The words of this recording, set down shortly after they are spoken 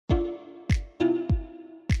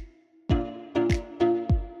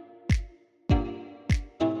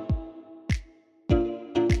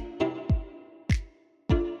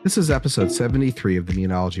This is episode 73 of the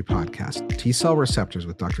Immunology Podcast, T-Cell Receptors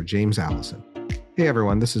with Dr. James Allison. Hey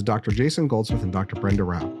everyone, this is Dr. Jason Goldsmith and Dr. Brenda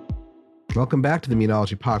Rao. Welcome back to the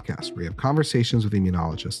Immunology Podcast, where we have conversations with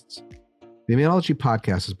immunologists. The Immunology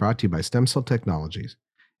Podcast is brought to you by Stem Cell Technologies,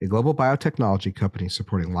 a global biotechnology company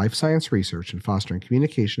supporting life science research and fostering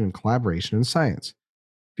communication and collaboration in science.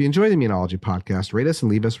 If you enjoy the Immunology Podcast, rate us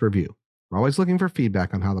and leave us a review. We're always looking for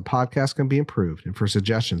feedback on how the podcast can be improved and for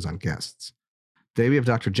suggestions on guests. Today we have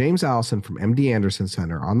Dr. James Allison from MD Anderson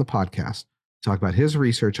Center on the podcast to talk about his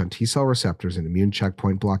research on T-cell receptors and immune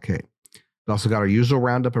checkpoint blockade. We also got our usual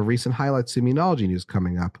roundup of recent highlights of immunology news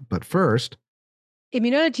coming up, but first,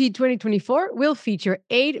 Immunology 2024 will feature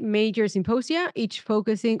 8 major symposia, each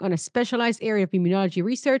focusing on a specialized area of immunology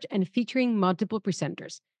research and featuring multiple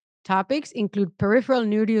presenters. Topics include peripheral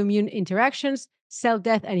neuroimmune interactions, cell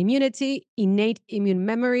death and immunity, innate immune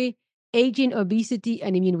memory, aging, obesity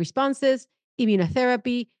and immune responses,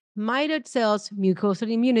 immunotherapy, myeloid cells,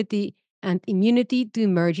 mucosal immunity, and immunity to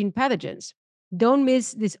emerging pathogens. Don't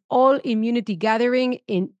miss this all-immunity gathering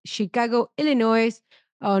in Chicago, Illinois,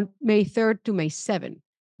 on May 3rd to May 7th.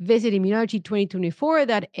 Visit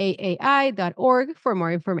immunology2024.aai.org for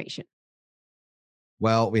more information.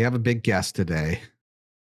 well, we have a big guest today.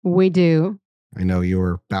 We do. I know you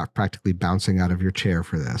were practically bouncing out of your chair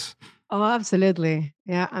for this. Oh, absolutely.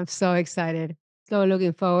 Yeah, I'm so excited. So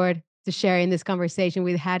looking forward to sharing this conversation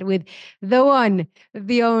we had with the one,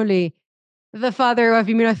 the only, the father of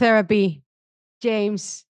immunotherapy,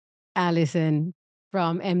 James Allison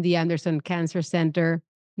from MD Anderson Cancer Center,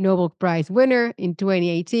 Nobel Prize winner in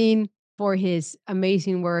 2018 for his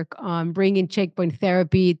amazing work on bringing checkpoint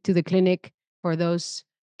therapy to the clinic. For those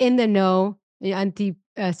in the know, the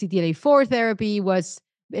anti-CTLA-4 therapy was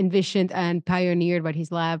envisioned and pioneered by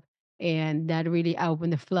his lab, and that really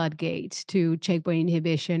opened the floodgates to checkpoint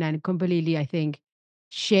inhibition and completely, I think,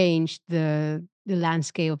 changed the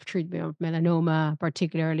landscape of treatment of melanoma,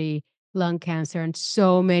 particularly lung cancer, and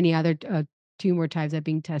so many other tumor types are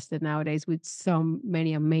being tested nowadays with so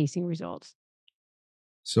many amazing results.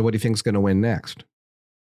 So what do you think is going to win next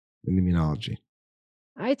in immunology?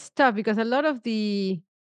 It's tough because a lot of the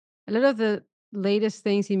latest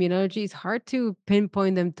things in immunology, it's hard to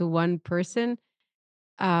pinpoint them to one person.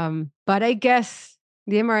 But I guess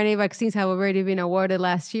the mRNA vaccines have already been awarded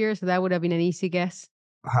last year, so that would have been an easy guess.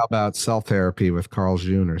 How about cell therapy with Carl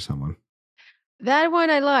June or someone? That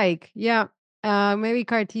one I like. Yeah. Maybe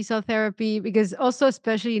CAR T-cell therapy, because also,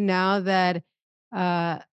 especially now that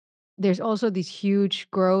uh, there's also this huge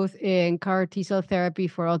growth in CAR T-cell therapy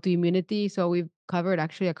for autoimmunity. So we've covered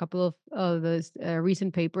actually a couple of those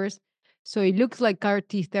recent papers. So it looks like CAR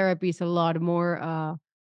T therapy is a lot more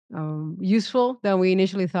useful than we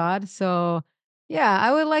initially thought. So yeah,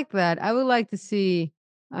 I would like that. I would like to see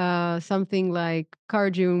something like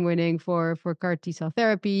Carjun winning for CAR T cell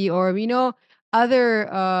therapy, or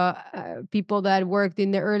other people that worked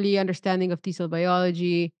in the early understanding of T cell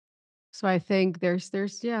biology. So I think there's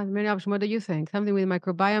many options. What do you think? Something with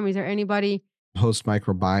microbiome? Is there anybody? Host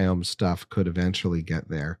microbiome stuff could eventually get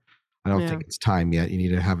there. I don't think it's time yet. You need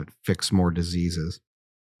to have it fix more diseases.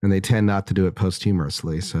 And they tend not to do it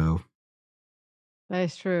posthumously. So That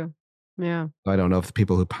is true. Yeah. I don't know if the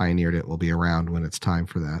people who pioneered it will be around when it's time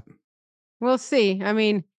for that. We'll see. I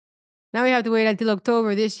mean, now we have to wait until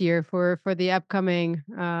October this year for the upcoming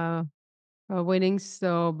winnings.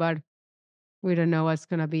 So, but we don't know what's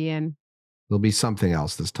gonna be in. There'll be something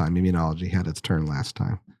else this time. Immunology had its turn last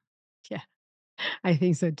time. Yeah, I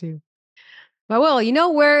think so too. But well, you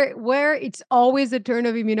know where it's always the turn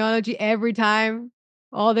of immunology every time,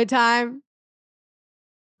 all the time.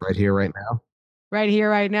 Right here, right now. Right here,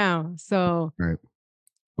 right now. So, right.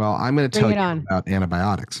 Well, I'm going to tell you about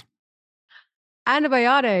antibiotics.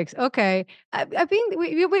 Antibiotics. Okay. I think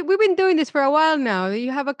we've been doing this for a while now.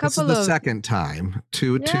 You have a couple of... This is the second time.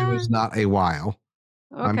 Two is not a while.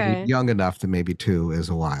 Okay. I'm young enough that maybe 2 is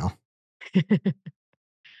a while.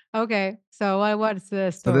 Okay. So what's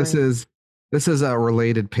the story? So this is a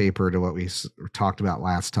related paper to what we talked about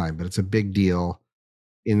last time, but it's a big deal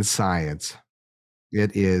in science.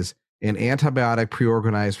 It is an antibiotic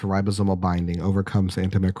pre-organized for ribosomal binding overcomes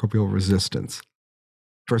antimicrobial resistance.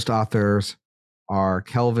 First authors are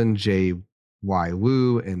Kelvin J. Y.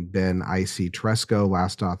 Wu and Ben I.C. Tresco.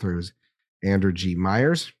 Last authors, Andrew G.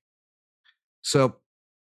 Myers. So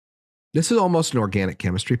this is almost an organic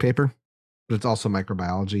chemistry paper, but it's also a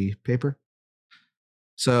microbiology paper.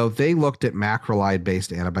 So they looked at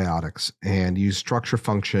macrolide-based antibiotics and used structure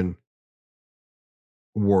function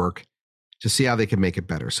work to see how they can make it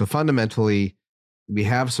better. So fundamentally, we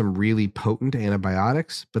have some really potent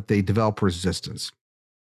antibiotics, but they develop resistance,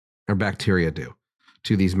 or bacteria do,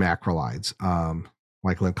 to these macrolides,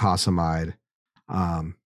 like lincosamide,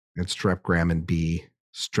 and streptogramin B,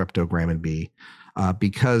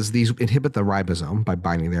 because these inhibit the ribosome by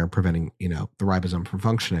binding there and preventing, the ribosome from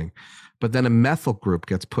functioning. But then a methyl group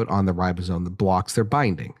gets put on the ribosome that blocks their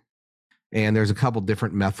binding. And there's a couple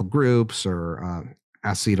different methyl groups or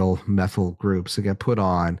acetyl methyl groups that get put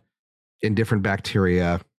on in different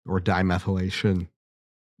bacteria or dimethylation,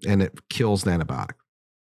 and it kills the antibiotic.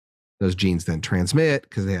 Those genes then transmit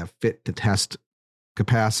because they have fit to test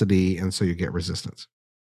capacity, and so you get resistance.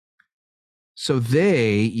 So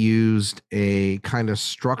they used a kind of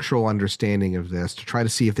structural understanding of this to try to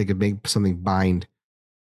see if they could make something bind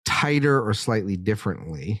tighter or slightly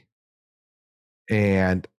differently,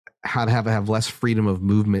 and how to have less freedom of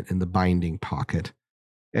movement in the binding pocket.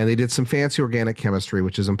 And they did some fancy organic chemistry,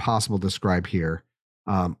 which is impossible to describe here.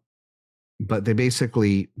 But they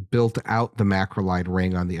basically built out the macrolide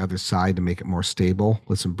ring on the other side to make it more stable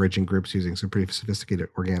with some bridging groups using some pretty sophisticated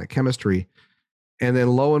organic chemistry. And then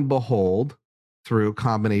lo and behold, through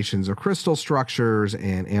combinations of crystal structures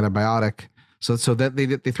and antibiotic, so that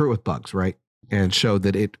they threw it with bugs, right? And showed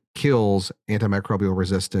that it kills antimicrobial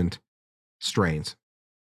resistant strains.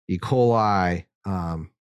 E. coli,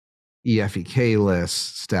 E.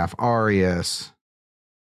 faecalis, Staph aureus.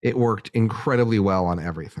 It worked incredibly well on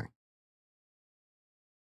everything.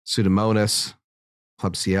 Pseudomonas,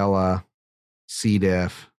 Klebsiella, C.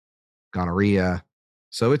 diff, gonorrhea.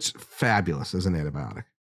 So it's fabulous as an antibiotic.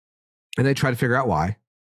 And they try to figure out why.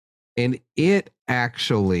 And it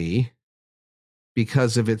actually,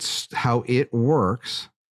 because of how it works,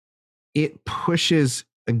 it pushes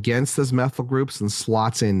against those methyl groups and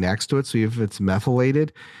slots in next to it. So if it's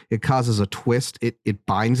methylated, it causes a twist. It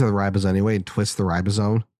binds to the ribosome anyway and twists the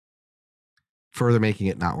ribosome, further making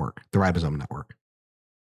it not work, the ribosome not work.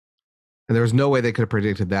 And there was no way they could have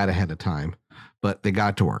predicted that ahead of time, but they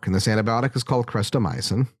got it to work. And this antibiotic is called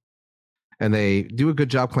crestomycin. And they do a good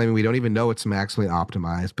job claiming we don't even know it's maximally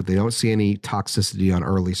optimized, but they don't see any toxicity on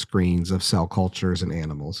early screens of cell cultures and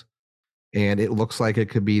animals. And it looks like it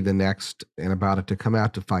could be the next antibiotic to come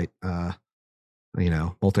out to fight,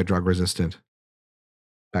 multi-drug resistant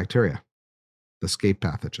bacteria, the escape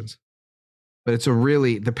pathogens. But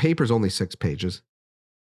the paper's only 6 pages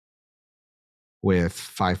with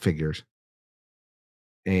 5 figures.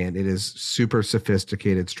 And it is super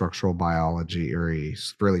sophisticated structural biology, or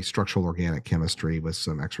really structural organic chemistry with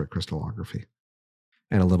some X-ray crystallography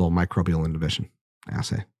and a little microbial inhibition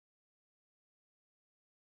assay.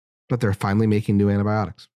 But they're finally making new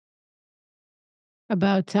antibiotics.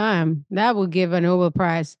 About time. That would give a Nobel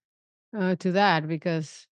Prize to that,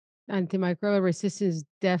 because antimicrobial resistance is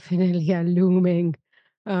definitely a looming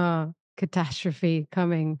catastrophe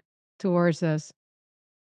coming towards us.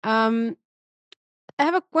 Um, I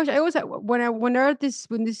have a question. I always when there are these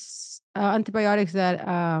antibiotics that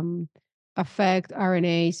affect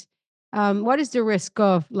RNAs, what is the risk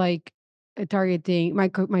of targeting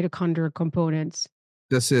mitochondrial components?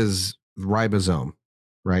 This is ribosome,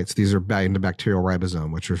 right? So these are into bacterial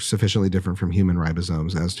ribosome, which are sufficiently different from human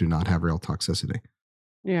ribosomes as to not have real toxicity.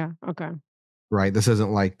 Yeah. Okay. Right. This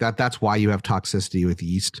isn't like that. That's why you have toxicity with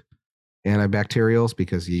yeast antibacterials,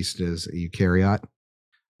 because yeast is a eukaryote.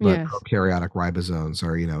 But Yes. prokaryotic ribosomes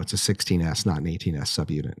are, it's a 16S, not an 18S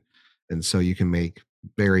subunit. And so you can make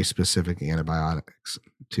very specific antibiotics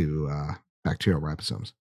to bacterial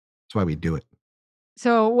ribosomes. That's why we do it.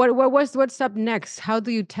 So what's up next? How do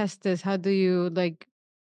you test this? How do you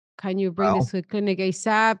can you bring this to the clinic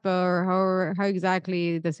ASAP, or how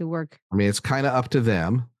exactly does it work? I mean, it's kind of up to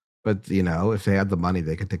them, but if they had the money,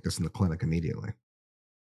 they could take this in the clinic immediately.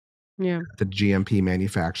 Yeah. The GMP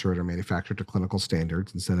manufacturer or manufacture to clinical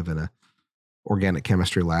standards instead of in a organic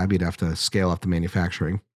chemistry lab. You'd have to scale up the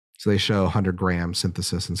manufacturing. So they show 100-gram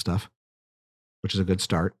synthesis and stuff, which is a good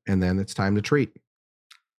start. And then it's time to treat.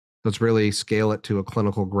 Let's really scale it to a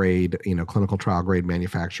clinical grade, clinical trial grade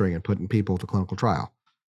manufacturing and putting people with a clinical trial,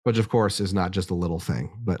 which of course is not just a little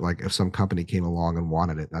thing, but like if some company came along and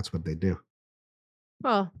wanted it, that's what they do.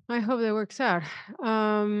 Well, I hope that works out.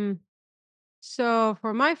 So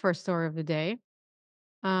for my first story of the day,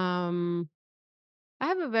 I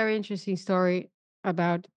have a very interesting story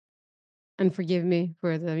about, and forgive me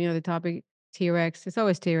for the topic, T-Rex. It's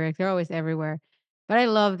always T-Rex. They're always everywhere. But I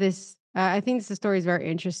love this. I think this story is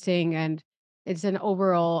very interesting, and it's an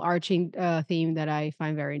overall arching theme that I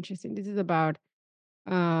find very interesting. This is about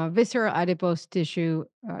visceral adipose tissue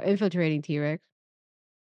infiltrating T-Rex.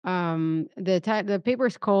 The paper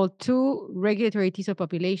is called "Two Regulatory T cell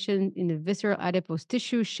Population in the Visceral Adipose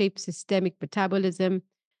Tissue Shape Systemic Metabolism,"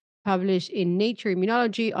 published in Nature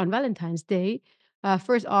Immunology on Valentine's Day,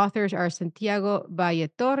 First authors are Santiago Valle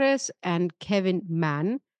Torres and Kevin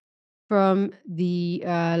Mann from the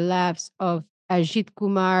labs of Ajit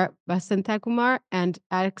Kumar Basantakumar and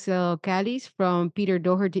Axel Callis from Peter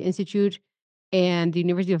Doherty Institute and the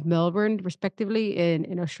University of Melbourne, respectively,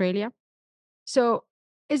 in Australia. So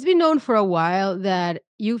it's been known for a while that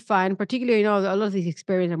you find, particularly, a lot of these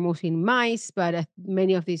experiments are mostly in mice, but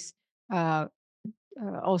many of these uh,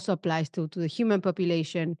 also applies to the human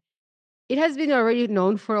population. It has been already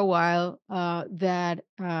known for a while that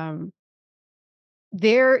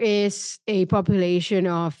there is a population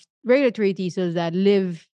of regulatory T cells that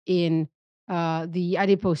live in the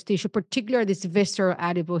adipose tissue, particularly this visceral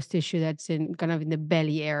adipose tissue that's in kind of in the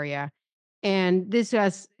belly area. And this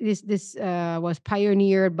was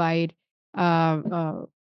pioneered by uh,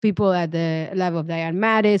 people at the lab of Diane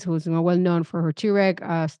Mattis, who's well known for her Treg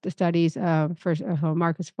studies, first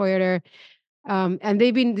Marcus Feuerter, and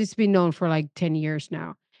this has been known for like 10 years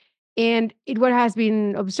now. And what has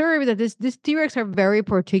been observed that this Tregs are very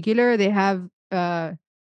particular. They have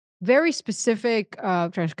very specific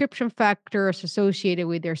transcription factors associated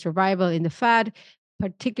with their survival in the fat,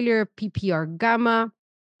 particular PPR gamma.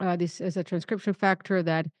 This is a transcription factor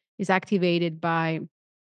that is activated by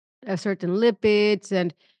certain lipids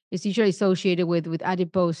and is usually associated with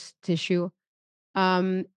adipose tissue.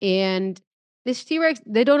 And these T-Rex,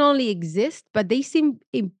 they don't only exist, but they seem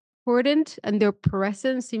important, and their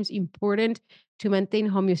presence seems important to maintain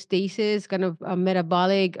homeostasis, kind of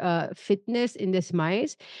metabolic fitness in these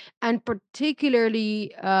mice. And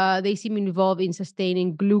particularly, they seem involved in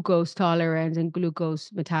sustaining glucose tolerance and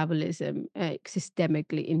glucose metabolism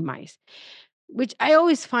systemically in mice, which I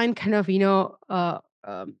always find kind of,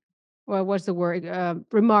 well, what's the word?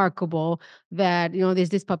 Remarkable that there's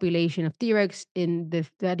this population of T-Rex in the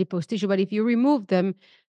adipose tissue, but if you remove them,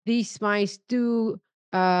 these mice do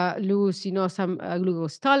lose some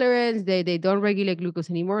glucose tolerance. They don't regulate glucose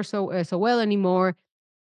anymore so well anymore.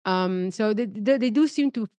 So they do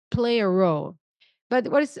seem to play a role. But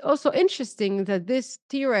what is also interesting is that these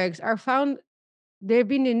T-Rex are found. They've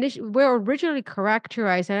been were originally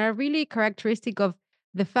characterized and are really characteristic of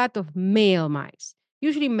the fat of male mice.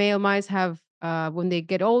 Usually, male mice have, when they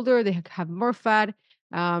get older, they have more fat,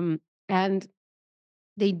 and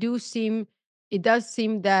they do seem. It does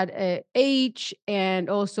seem that age, and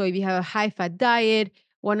also if you have a high fat diet,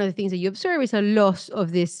 one of the things that you observe is a loss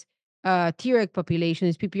of this Treg population,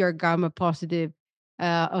 this PPR gamma positive,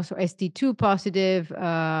 also ST2 positive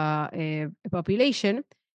population,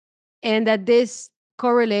 and that this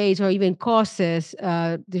correlates or even causes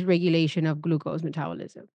dysregulation of glucose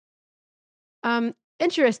metabolism.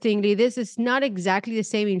 Interestingly, this is not exactly the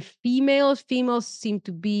same in females. Females seem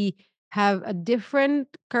to have a different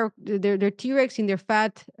their Tregs in their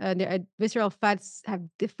fat, their visceral fats have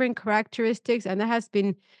different characteristics, and that has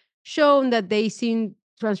been shown that they seem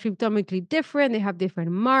transcriptomically different. They have different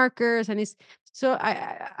markers, and it's so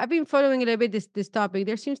I've been following a little bit this topic.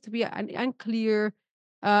 There seems to be an unclear,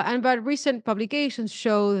 but recent publications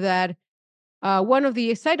show that one of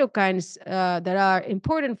the cytokines that are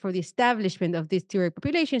important for the establishment of this Treg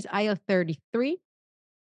population is IL-33.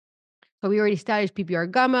 So we already established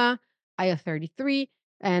PPR gamma, IL-33,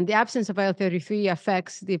 and the absence of IL-33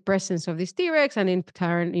 affects the presence of these Tregs and in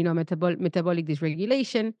turn, metabolic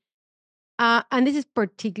dysregulation. And this is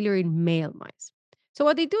particular in male mice. So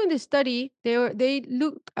what they do in this study, they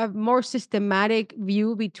look at more systematic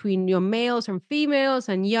view between males and females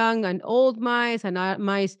and young and old mice and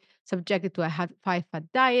mice subjected to a high fat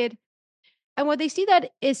diet. And what they see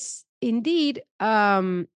that is indeed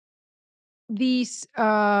these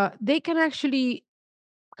they can actually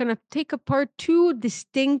kind of take apart two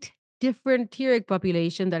distinct different Treg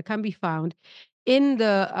population that can be found in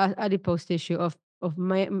the adipose tissue of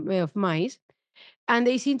mice, and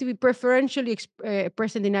they seem to be preferentially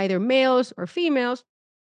present in either males or females.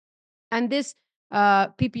 And this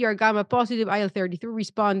PPR gamma positive IL-33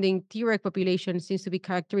 responding Treg population seems to be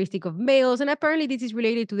characteristic of males, and apparently this is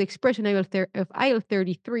related to the expression of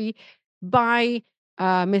IL-33 by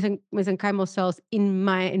mesenchymal cells in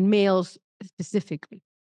males specifically.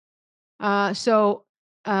 So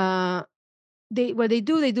what they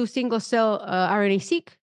do single cell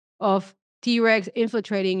RNA-seq of Tregs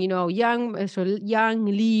infiltrating, young,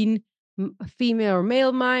 lean female or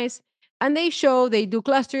male mice, and they do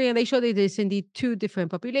clustering, and they show that there's indeed two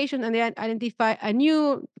different populations, and they identify a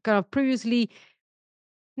new kind of previously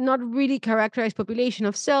not really characterized population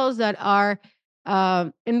of cells that are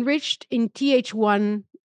enriched in Th1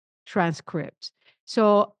 transcripts.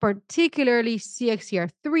 So particularly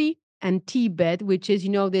CXCR3 and TBET, which is,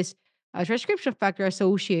 this transcription factor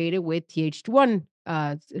associated with Th1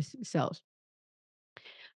 cells.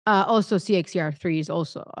 Also, CXCR3 is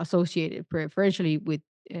also associated preferentially with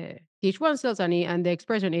Th1 cells, and the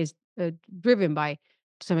expression is driven by,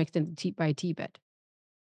 to some extent, by Tbet.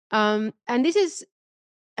 And this is,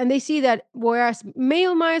 and they see that whereas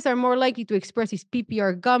male mice are more likely to express this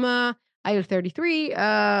PPR gamma,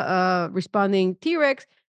 IL-33 responding Tregs,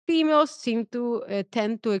 females seem to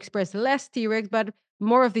tend to express less Tregs, but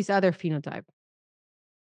more of this other phenotype.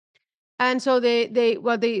 And so they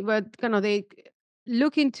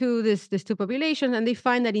look into these two populations, and they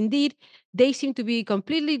find that indeed they seem to be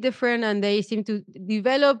completely different, and they seem to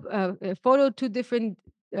develop follow two different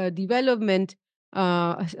development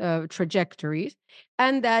trajectories,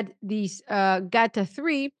 and that these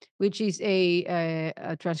GATA3, which is a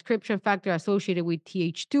transcription factor associated with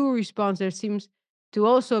Th2 responses, seems to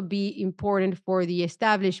also be important for the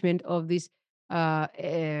establishment of this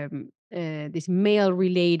this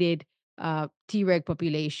male-related Treg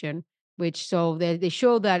population, which so they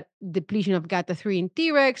show that depletion of GATA3 in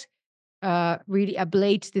Tregs really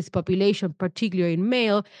ablates this population, particularly in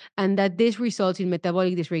male, and that this results in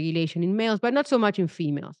metabolic dysregulation in males, but not so much in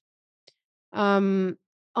females. On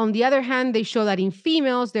the other hand, they show that in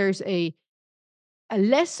females, there's a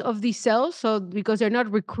less of these cells, so because they're not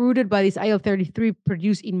recruited by this IL-33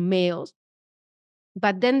 produced in males,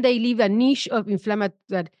 but then they leave a niche of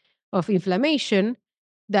inflammation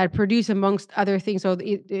that produce, amongst other things, so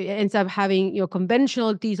it ends up having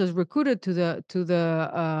conventional T cells recruited to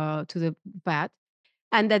the fat,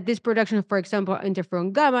 and that this production, for example,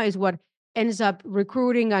 interferon gamma, is what ends up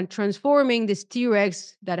recruiting and transforming these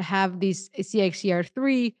Tregs that have this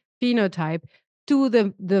CXCR3 phenotype to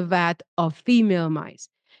the vat of female mice.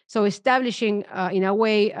 So establishing, in a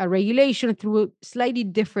way, a regulation through slightly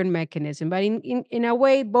different mechanism, but in a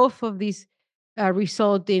way, both of these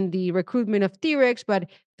result in the recruitment of Tregs, but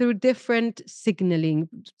through different signaling,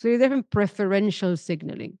 through different preferential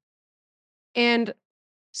signaling. And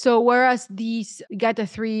so whereas these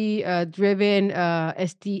GATA3 driven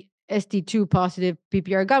ST2 positive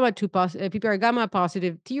PPR gamma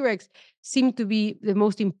positive Tregs seem to be the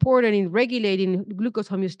most important in regulating glucose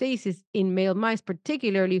homeostasis in male mice,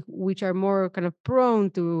 particularly, which are more kind of prone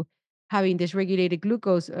to having dysregulated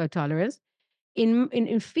glucose tolerance.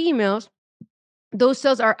 In females, those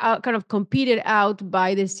cells are kind of competed out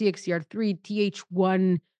by the CXCR3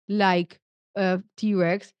 Th1 like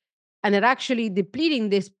Tregs, and that actually depleting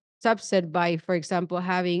this subset by, for example,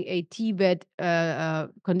 having a Tbet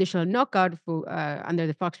conditional knockout for under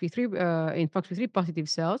the FOXP3 in FOXP3 positive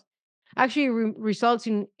cells actually results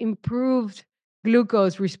in improved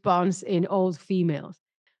glucose response in old females.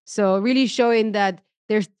 So really showing that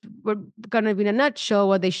there's, kind of in a nutshell,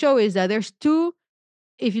 what they show is that there's two.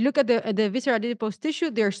 If you look at the visceral adipose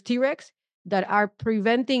tissue, there's Tregs that are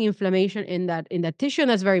preventing inflammation in that tissue,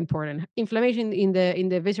 and that's very important. Inflammation in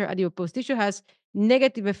the visceral adipose tissue has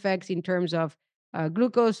negative effects in terms of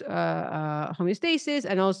glucose homeostasis,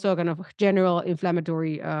 and also kind of general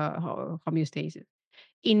inflammatory homeostasis.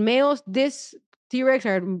 In males, these Tregs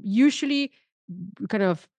are usually kind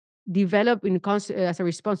of developed as a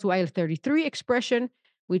response to IL-33 expression,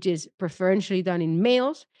 which is preferentially done in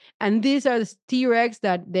males. And these are the Tregs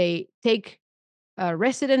that they take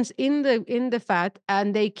residence in the fat,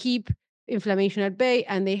 and they keep inflammation at bay,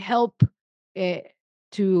 and they help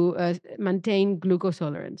to maintain glucose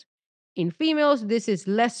tolerance. In females, this is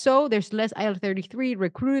less so. There's less IL-33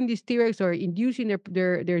 recruiting these Tregs or inducing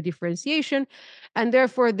their differentiation, and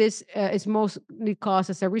therefore this is mostly caused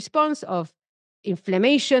as a response of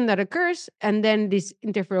inflammation that occurs, and then these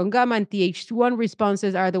interferon gamma and Th1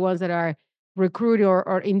 responses are the ones that are recruiting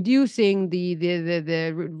or inducing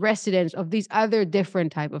the residence of these other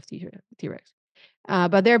different type of Tregs.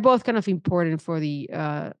 But they're both kind of important for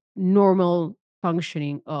the normal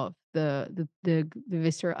functioning of the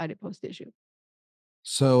visceral adipose tissue.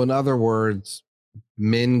 So in other words,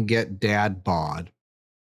 men get dad bod,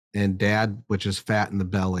 and dad, which is fat in the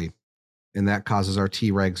belly, and that causes our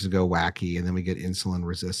Tregs to go wacky, and then we get insulin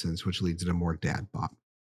resistance, which leads to more dad bod.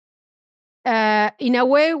 In a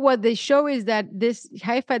way, what they show is that this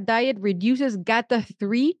high-fat diet reduces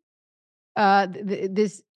GATA3,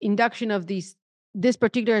 this induction of this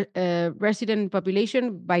particular resident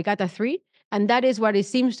population by GATA3, and that is what it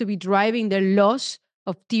seems to be driving the loss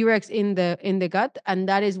of Tregs in the gut, and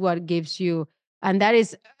that is what gives you, and that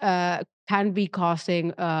is can be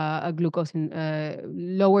causing a glucose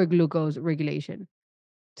lower glucose regulation.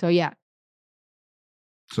 So yeah.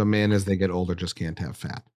 So men, as they get older, just can't have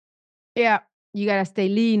fat. Yeah, you gotta stay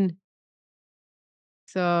lean.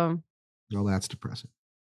 So. Well, that's depressing.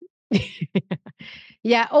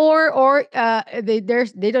 Yeah, they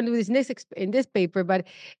don't do this in this paper, but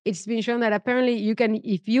it's been shown that apparently you can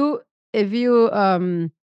if you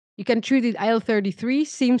can treat it IL-33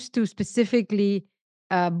 seems to specifically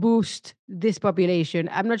boost this population.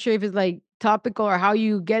 I'm not sure if it's like topical or how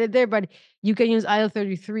you get it there, but you can use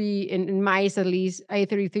IL-33 in mice at least.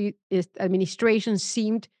 IL-33 is administration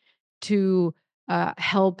seemed to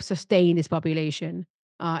help sustain this population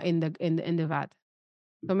in the vat.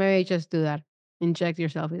 So maybe just do that. Inject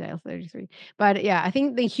yourself with IL-33. But yeah, I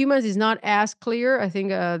think the humans is not as clear. I think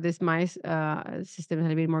this mice system is a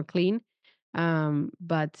little bit more clean.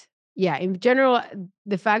 But yeah, in general,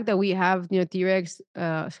 the fact that we have T-Rex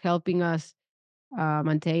helping us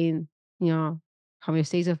maintain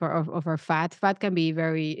homeostasis of our fat. Fat can be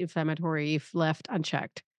very inflammatory if left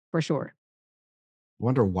unchecked, for sure.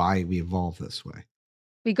 Wonder why we evolved this way.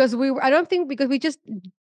 Because I don't think because we just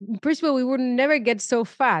first of all, we would never get so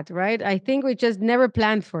fat, right? I think we just never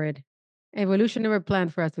planned for it. Evolution never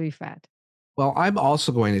planned for us to be fat. Well, I'm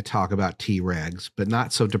also going to talk about Tregs, but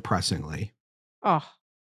not so depressingly. Oh,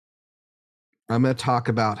 I'm going to talk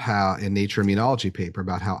about how, in Nature Immunology paper,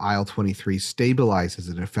 about how IL-23 stabilizes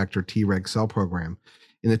an effector Treg cell program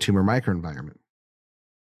in the tumor microenvironment.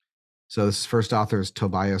 So this first author is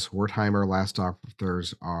Tobias Wertheimer. Last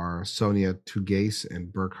authors are Sonia Tugase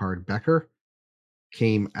and Burkhard Becker.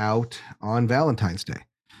 Came out on Valentine's Day.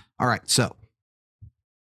 All right, so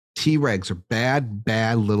Tregs are bad,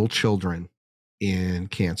 bad little children in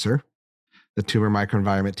cancer. The tumor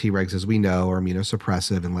microenvironment Tregs, as we know, are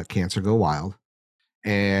immunosuppressive and let cancer go wild.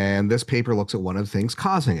 And this paper looks at one of the things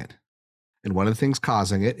causing it. And one of the things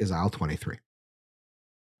causing it is IL-23.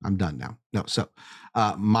 I'm done now. No, so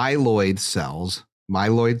myeloid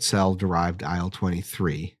cell-derived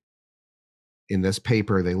IL-23. In this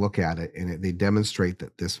paper, they look at it and they demonstrate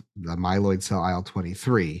that the myeloid cell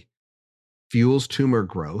IL-23 fuels tumor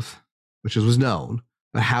growth, which was known,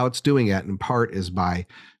 but how it's doing it in part is by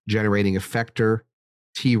generating effector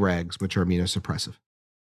Tregs, which are immunosuppressive.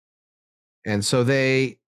 And so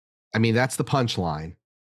that's the punchline.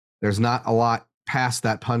 There's not a lot past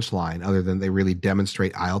that punchline other than they really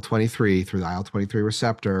demonstrate IL-23 through the IL-23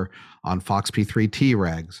 receptor on FOXP3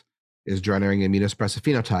 Tregs is generating immunosuppressive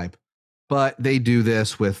phenotype. But they do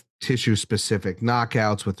this with tissue-specific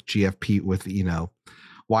knockouts, with GFP, with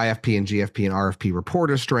YFP and GFP and RFP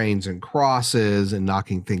reporter strains and crosses and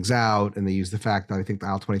knocking things out. And they use the fact that I think the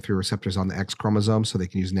IL-23 receptor is on the X chromosome, so they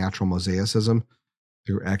can use natural mosaicism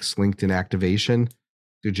through X-linked inactivation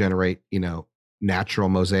to generate, natural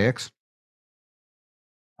mosaics.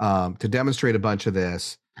 To demonstrate a bunch of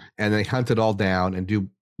this, and they hunt it all down and do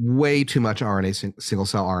way too much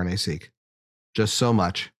single-cell RNA-seq, just so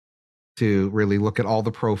much to really look at all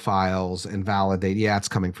the profiles and validate, it's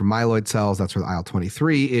coming from myeloid cells. That's where the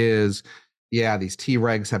IL-23 is. These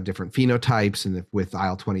Tregs have different phenotypes, and with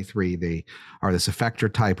IL-23, they are this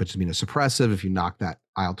effector type, which is immunosuppressive. If you knock that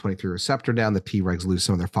IL-23 receptor down, the Tregs lose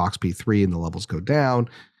some of their FOXP3 and the levels go down,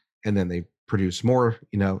 and then they produce more,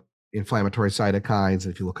 inflammatory cytokines.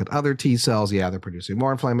 And if you look at other T cells, they're producing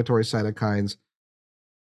more inflammatory cytokines.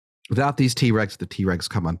 Without these Tregs, the Tregs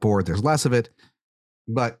come on board. There's less of it,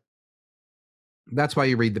 but that's why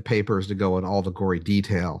you read the papers to go in all the gory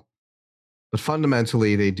detail. But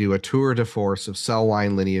fundamentally, they do a tour de force of cell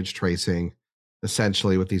line lineage tracing,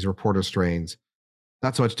 essentially with these reporter strains.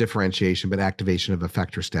 Not so much differentiation, but activation of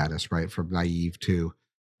effector status, right? From naive to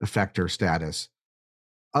effector status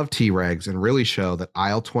of Tregs, and really show that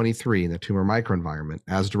IL-23 in the tumor microenvironment,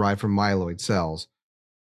 as derived from myeloid cells,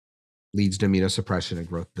 leads to immunosuppression and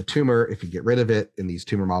growth of the tumor. If you get rid of it, in these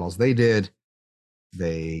tumor models they did,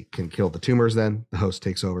 they can kill the tumors then. The host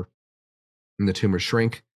takes over and the tumors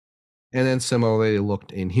shrink. And then similarly, they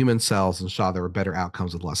looked in human cells and saw there were better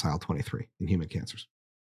outcomes with less IL-23 in human cancers.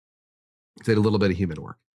 They did a little bit of human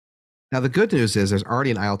work. Now, the good news is there's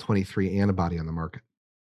already an IL-23 antibody on the market.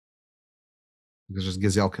 There's just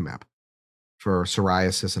gazelkamab for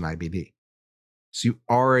psoriasis and IBD. So you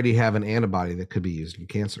already have an antibody that could be used in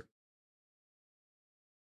cancer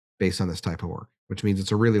based on this type of work, which means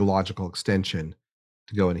it's a really logical extension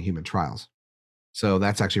to go into human trials. So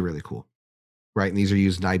that's actually really cool, right? And these are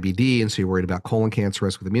used in IBD, and so you're worried about colon cancer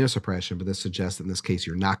risk with immunosuppression, but this suggests that in this case,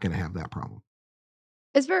 you're not going to have that problem.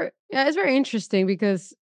 It's very interesting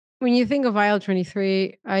because when you think of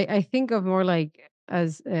IL-23, I think of more like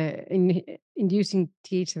as inducing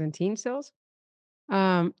Th17 cells.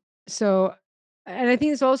 So, and I think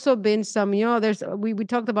there's also been some, we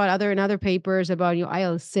talked about in other papers about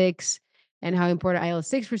IL-6 and how important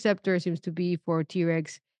IL-6 receptor seems to be for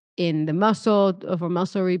Tregs in the muscle for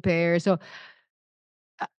muscle repair. So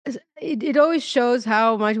It always shows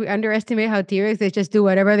how much we underestimate how T-Rex, they just do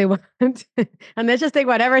whatever they want, and they just take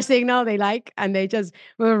whatever signal they like, and they just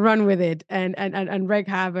will run with it and wreak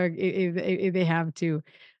havoc if they have to.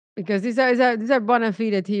 Because these are bona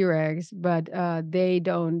fide T-Rex, but they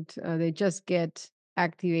don't. They just get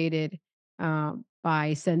activated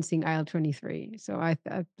by sensing IL-23. So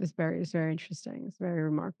it's very interesting. It's very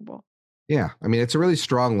remarkable. Yeah, I mean, it's a really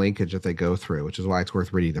strong linkage that they go through, which is why it's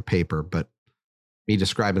worth reading the paper. But me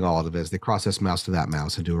describing all of it is they cross this mouse to that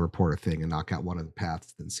mouse and do a reporter thing and knock out one of the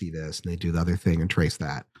paths, then see this, and they do the other thing and trace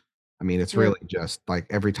that. I mean, it's Yeah, really just like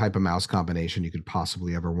every type of mouse combination you could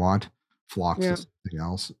possibly ever want. Flocks yeah. is something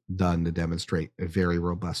else done to demonstrate a very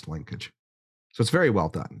robust linkage. So it's very well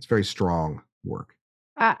done. It's very strong work.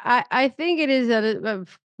 I think it is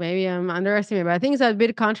maybe I'm underestimating, but I think it's a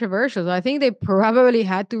bit controversial. So I think they probably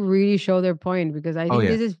had to really show their point because I Oh think yeah,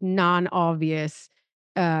 this is non-obvious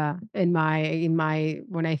in my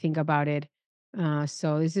when I think about it.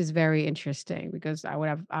 So this is very interesting because I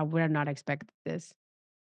would have not expected this.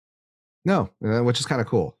 no, which is kind of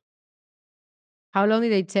cool. How long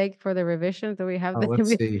did they take for the revision? Do we have the Let's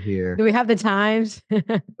see do here. we have the times?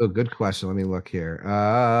 Oh, good question. Let me look here.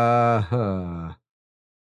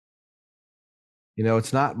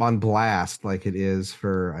 It's not on blast like it is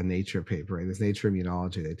for a Nature paper. Right? There's Nature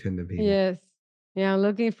Immunology. They tend to be more. Yes. Yeah, I'm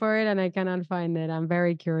looking for it and I cannot find it. I'm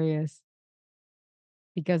very curious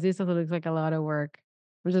because this also looks like a lot of work.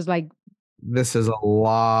 I'm just like, This is a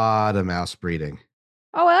lot of mouse breeding.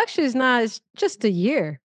 oh, well, actually, it's not. It's just a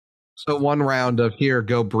year. So one round of here,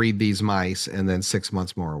 go breed these mice, and then 6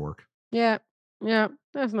 months more work. Yeah. Yeah.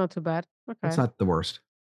 That's not too bad. That's Okay. not the worst.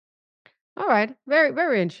 All right. Very,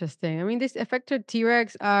 very interesting. I mean, these effector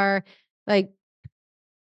T-Rex are like,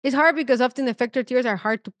 it's hard because often effector T-Rex are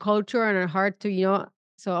hard to culture and are hard to,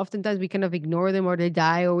 so oftentimes we kind of ignore them or they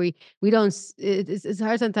die or we don't, it's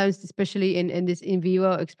hard sometimes, especially in this in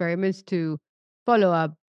vivo experiments to follow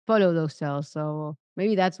up, follow those cells. So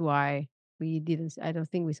maybe that's why I don't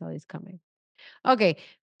think we saw this coming. Okay.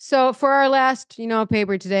 So for our last,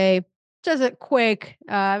 paper today, just a quick,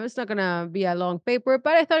 it's not gonna be a long paper,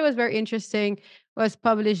 but I thought it was very interesting. It was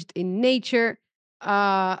published in Nature.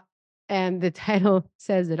 Uh, and the title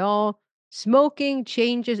says it all. Smoking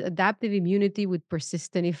changes adaptive immunity with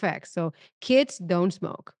persistent effects. So kids don't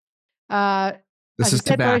smoke. Uh, This as I is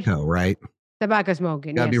said, published tobacco, right? tobacco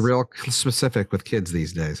smoking, Got to be yes. real specific with kids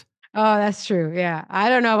these days. Oh, that's true. Yeah. I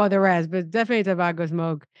don't know about the rest, but definitely tobacco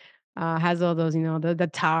smoke has all those, the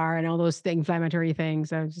tar and all those inflammatory things.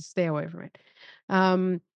 So just stay away from it.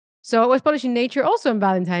 Um, so it was published in Nature also on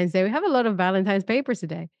Valentine's Day. We have a lot of Valentine's papers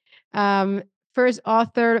today. Um, First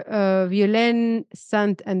author, Violaine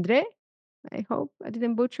Saint André. I hope I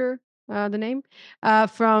didn't butcher the name.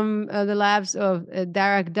 From the labs of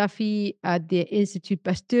Derek Duffy at the Institut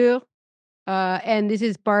Pasteur. And this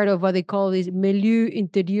is part of what they call this Milieu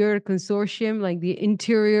Interieur Consortium, like the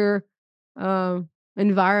interior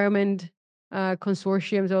environment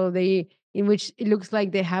consortium. So in which it looks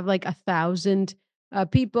like they have like 1,000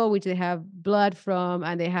 people, which they have blood from,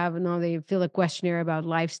 and they have, they fill a questionnaire about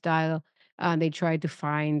lifestyle, and they try to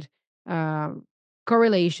find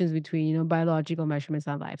correlations between, biological measurements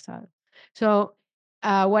and lifestyle. So,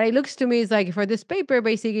 what it looks to me is like for this paper,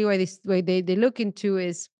 basically, what they look into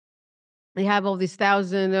is they have all these I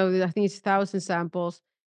think it's 1,000 samples,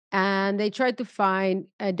 and they try to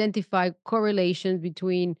identify correlations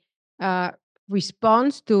between uh,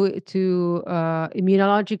 response to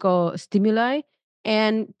immunological stimuli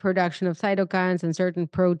and production of cytokines and certain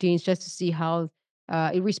proteins, just to see how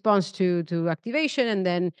it responds to activation, and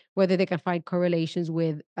then whether they can find correlations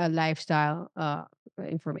with lifestyle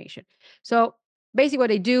information. So basically, what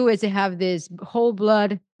they do is they have this whole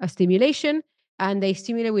blood stimulation and they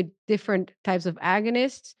stimulate with different types of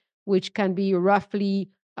agonists, which can be roughly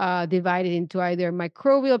divided into either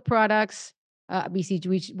microbial products, BCG,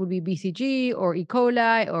 which would be BCG or E.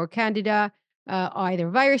 coli or Candida, either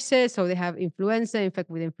viruses, so they have influenza, infect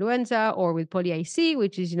with influenza, or with poly-IC,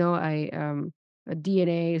 which is a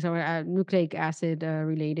DNA, so a nucleic acid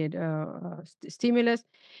related stimulus,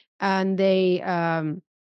 and they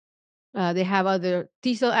have other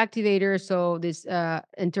T cell activators. So this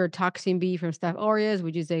enterotoxin B from Staph aureus,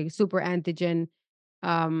 which is a super antigen,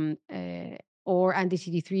 um, uh, or anti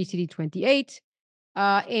CD3, CD28,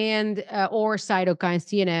 and or cytokines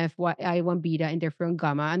TNF, I1 beta, interferon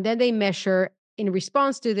gamma, and then they measure in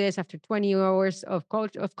response to this after 20 hours of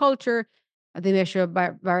culture. They measure a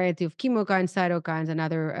variety of chemokines, cytokines, and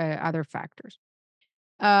other factors.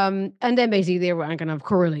 And then basically they run kind of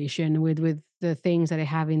correlation with the things that I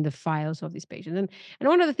have in the files of these patients. And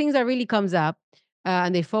one of the things that really comes up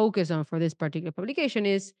and they focus on for this particular publication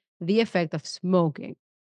is the effect of smoking.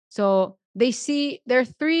 So they see there are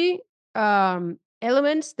three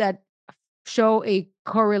elements that show a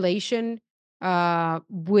correlation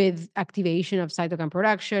with activation of cytokine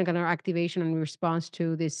production, kind of activation in response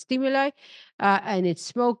to this stimuli, and it's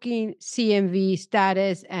smoking, CMV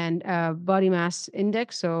status, and body mass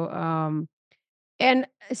index. So and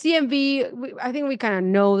CMV, I think we kind of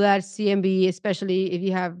know that CMV, especially if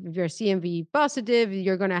you're CMV positive,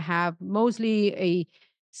 you're going to have mostly a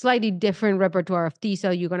slightly different repertoire of T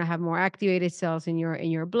cell. You're going to have more activated cells in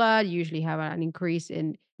your blood. You usually have an increase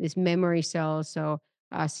in this memory cells. So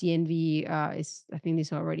CNV is, I think,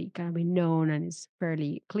 this already kind of been known and is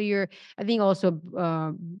fairly clear. I think also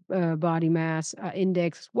body mass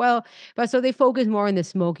index as well. But so they focus more on the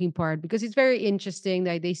smoking part because it's very interesting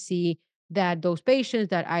that they see that those patients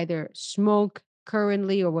that either smoke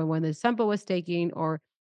currently or when the sample was taken or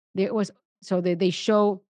there was so they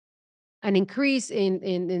show an increase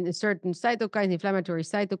in certain cytokines, inflammatory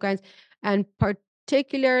cytokines, and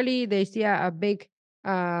particularly they see a big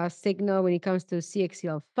signal when it comes to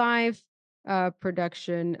CXCL5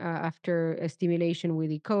 production after a stimulation with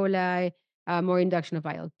E. coli, more induction of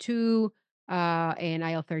IL-2 and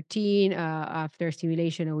IL-13 after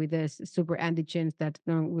stimulation with the super antigens that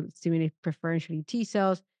will stimulate preferentially T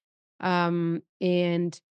cells. And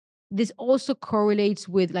this also correlates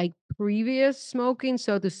with like previous smoking.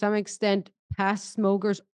 So to some extent, past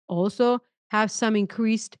smokers also have some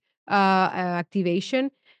increased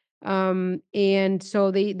activation. And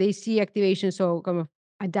so they see activation. So kind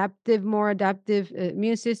of more adaptive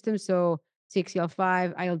immune system. So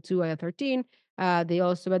CXCL5, IL-2, IL-13. But they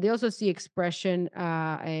also see expression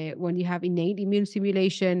when you have innate immune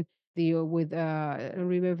stimulation. With I don't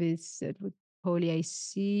remember if it's with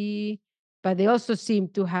poly-IC, but they also seem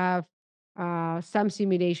to have some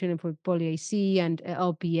simulation for poly-IC and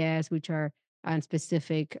LPS, which are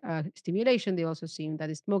specific stimulation. They also seem that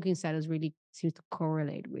the smoking status really seems to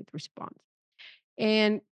correlate with response.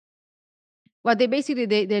 And what they basically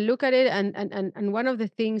they look at it, and one of the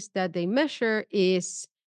things that they measure is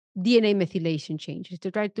DNA methylation changes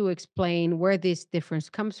to try to explain where this difference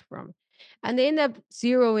comes from. And they end up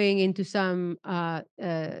zeroing into some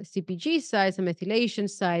CPG sites and methylation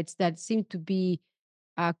sites that seem to be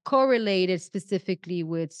correlated specifically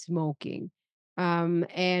with smoking.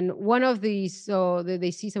 And one of these, so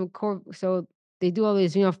they see so they do all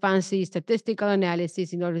this, fancy statistical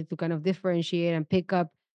analysis in order to kind of differentiate and pick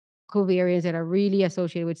up covariants that are really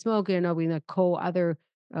associated with smoking and not with a other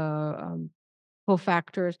uh, um,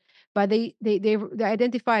 cofactors. But they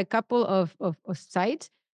identify a couple of sites.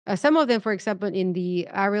 Some of them, for example, in the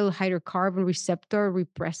aryl hydrocarbon receptor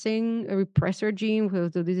repressor gene.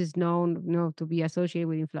 So this is known, to be associated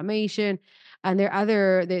with inflammation. And there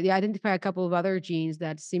are they identify a couple of other genes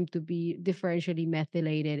that seem to be differentially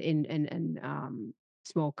methylated in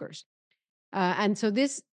smokers. And so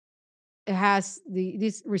this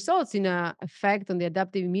this results in a effect on the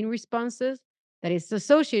adaptive immune responses that is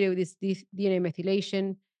associated with this DNA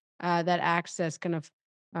methylation that acts as kind of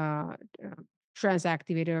uh, uh,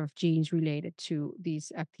 transactivator of genes related to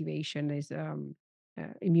these activation, these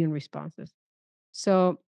immune responses.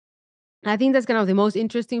 So I think that's kind of the most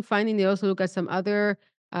interesting finding. They also look at some other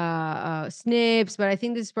SNPs, but I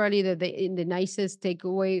think this is probably the nicest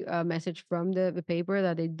takeaway message from the paper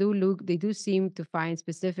that they do seem to find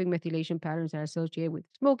specific methylation patterns that are associated with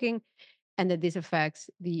smoking, and that this affects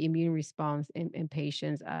the immune response in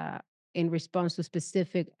patients in response to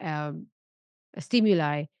specific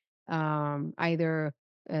stimuli, either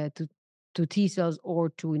to T cells or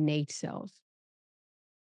to innate cells.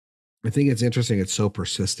 I think it's interesting. It's so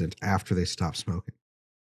persistent after they stop smoking.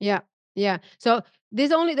 Yeah. Yeah. So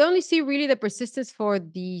they only see really the persistence for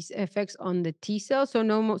these effects on the T cells. So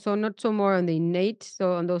not so more on the innate,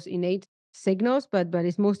 so on those innate signals, but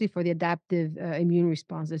it's mostly for the adaptive immune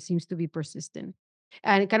response that seems to be persistent,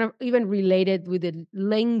 and kind of even related with the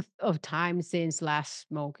length of time since last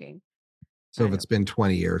smoking. So if it's been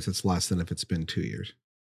 20 years, it's less than if it's been 2 years.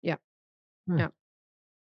 Yeah. Yeah.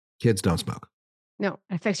 Kids don't smoke. No,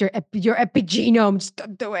 it affects your epigenome. Just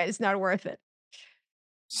don't do it. It's not worth it.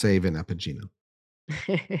 Save an epigenome.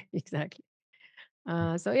 Exactly.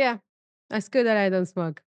 So yeah, that's good that I don't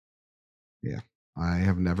smoke. Yeah, I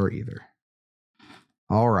have never either.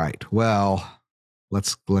 All right. Well,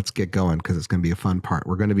 let's get going because it's going to be a fun part.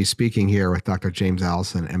 We're going to be speaking here with Dr. James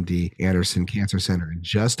Allison, MD, Anderson Cancer Center in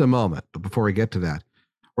just a moment. But before we get to that,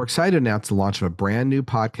 we're excited to announce the launch of a brand new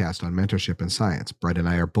podcast on mentorship and science. Brett and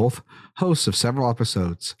I are both hosts of several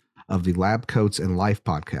episodes of the Lab Coats and Life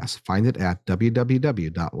podcast. Find it at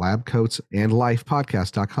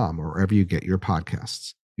www.labcoatsandlifepodcast.com or wherever you get your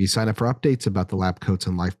podcasts. If you sign up for updates about the Lab Coats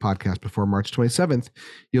and Life podcast before March 27th,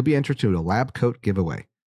 you'll be entered to a lab coat giveaway.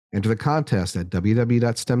 Enter the contest at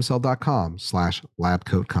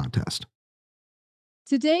www.stemcell.com/labcoatcontest.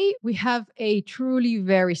 Today, we have a truly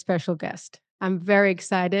very special guest. I'm very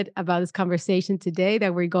excited about this conversation today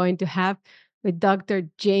that we're going to have with Dr.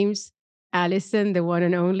 James Allison, the one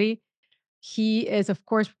and only. He is, of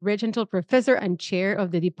course, regimental professor and chair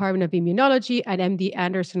of the Department of Immunology at MD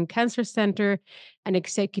Anderson Cancer Center, and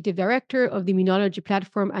executive director of the Immunology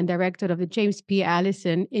Platform and director of the James P.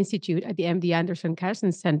 Allison Institute at the MD Anderson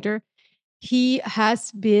Cancer Center. He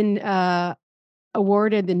has been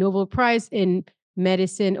awarded the Nobel Prize in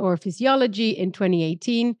Medicine or Physiology in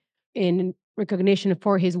 2018 in recognition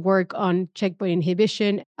for his work on checkpoint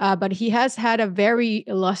inhibition. But he has had a very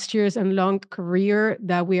illustrious and long career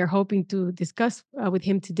that we are hoping to discuss with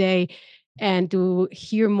him today and to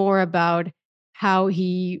hear more about how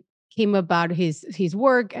he came about his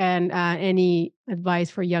work and any advice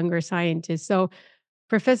for younger scientists. So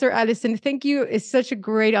Professor Allison, thank you. It's such a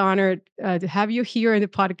great honor to have you here in the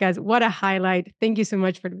podcast. What a highlight. Thank you so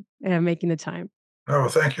much for making the time. Oh, well,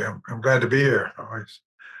 thank you. I'm glad to be here. I always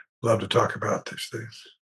love to talk about these things.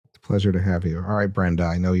 It's a pleasure to have you. All right, Brenda,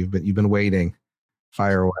 I know you've been waiting.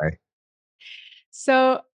 Fire away.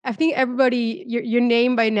 So I think everybody, your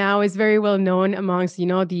name by now is very well known amongst, the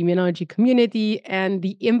immunology community, and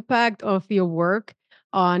the impact of your work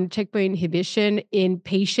on checkpoint inhibition in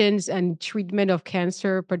patients and treatment of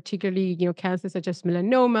cancer, particularly, cancers such as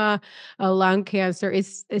melanoma, lung cancer,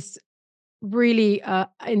 is really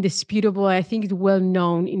indisputable. I think it's well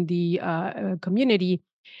known in the community.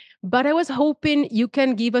 But I was hoping you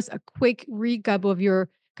can give us a quick recap of your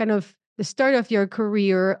kind of the start of your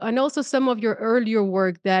career and also some of your earlier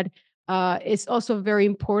work that is also very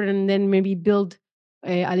important, and then maybe build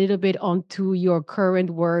a little bit onto your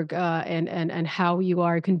current work and how you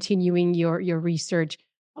are continuing your research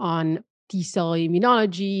on T-cell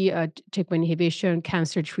immunology, checkpoint inhibition,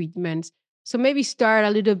 cancer treatments. So maybe start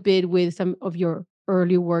a little bit with some of your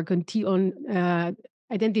early work on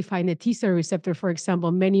identifying the T-cell receptor, for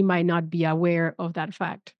example. Many might not be aware of that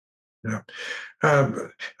fact. Yeah,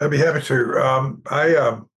 I'd be happy to.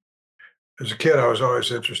 As a kid, I was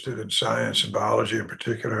always interested in science and biology in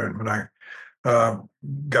particular. And when I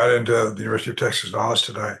got into the University of Texas at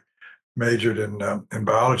Austin, I majored in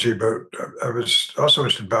biology, but I was also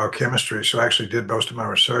interested in biochemistry. So I actually did most of my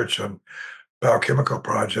research on biochemical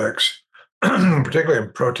projects, particularly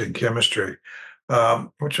in protein chemistry,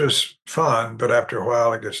 which was fun. But after a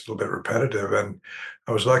while, it gets a little bit repetitive. And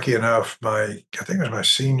I was lucky enough, I think it was my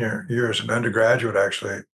senior year as an undergraduate,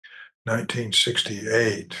 actually,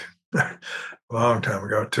 1968, a long time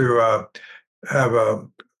ago, to have a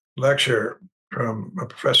lecture from a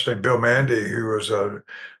professor named Bill Mandy, who was an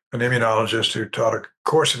immunologist who taught a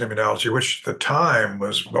course in immunology, which at the time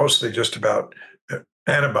was mostly just about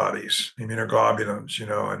antibodies, immunoglobulins,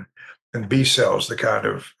 and B cells, the kind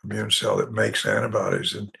of immune cell that makes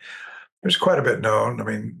antibodies. And there's quite a bit known. I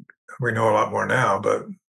mean, we know a lot more now, but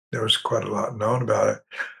there was quite a lot known about it.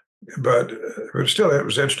 But still, it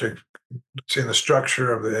was interesting seeing the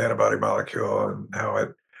structure of the antibody molecule and how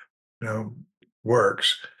it,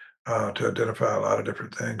 works to identify a lot of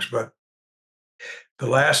different things. But the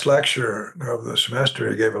last lecture of the semester,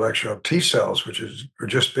 he gave a lecture on T cells, which are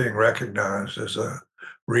just being recognized as a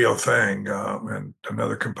real thing, and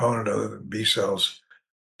another component other than B cells.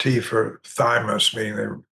 T for thymus, meaning they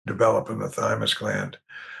develop in the thymus gland,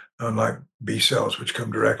 unlike B cells, which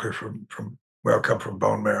come directly come from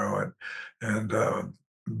bone marrow and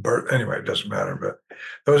birth. Anyway, it doesn't matter. But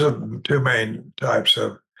those are the two main types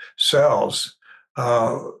of cells.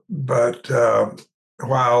 But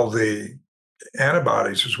while the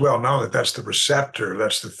antibodies is well known that's the receptor,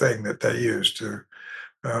 that's the thing that they use to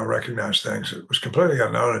recognize things. It was completely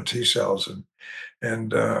unknown in T cells,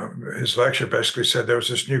 and his lecture basically said there was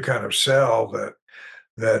this new kind of cell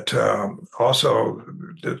that also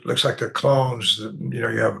it looks like the clones. You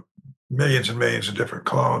have millions and millions of different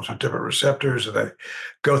clones with different receptors, and they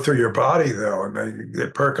go through your body though, and they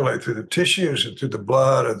percolate through the tissues and through the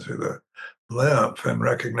blood and through the lymph and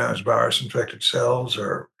recognize virus-infected cells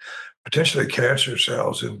or potentially cancer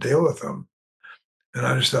cells and deal with them. And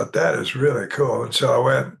I just thought that is really cool. And so I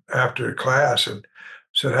went after class and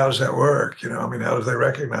said, how does that work? How do they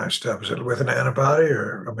recognize stuff? Is it with an antibody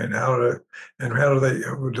or, how do they,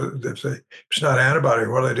 if it's not antibody,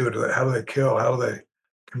 what do they do? How do they kill? How do they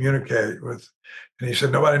communicate with? And he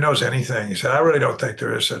said, nobody knows anything. He said, I really don't think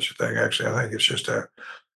there is such a thing. Actually, I think it's just a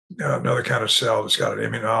another kind of cell that's got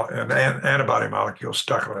an antibody molecule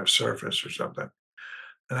stuck on its surface or something.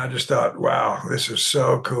 And I just thought, wow, this is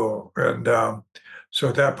so cool. And so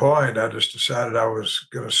at that point, I just decided I was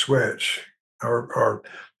going to switch or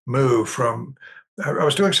move from. I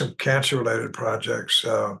was doing some cancer-related projects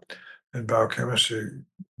in biochemistry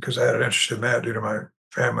because I had an interest in that due to my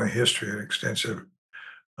family history and extensive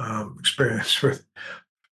experience with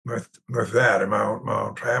that in my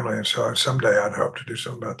own family. And so someday I'd hope to do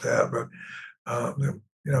something about that.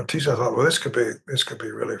 But T-cell, I thought, well, this could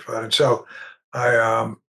be really fun. And so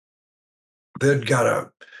I then got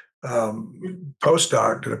a did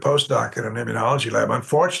a postdoc in an immunology lab.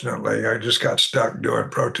 Unfortunately, I just got stuck doing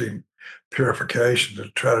protein purification to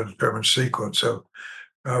try to determine sequence of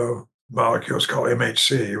molecules called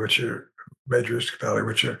MHC, which are major history pathway,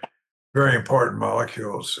 which are very important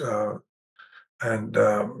molecules, and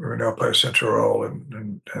we know play a central role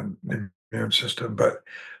in the immune system. But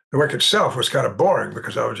the work itself was kind of boring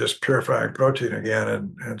because I was just purifying protein again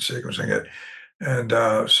and sequencing it. And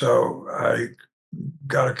so I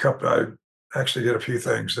got a couple. I actually did a few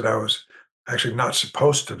things that I was actually not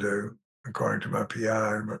supposed to do, according to my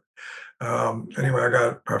PI. But anyway, I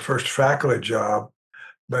got my first faculty job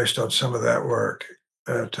based on some of that work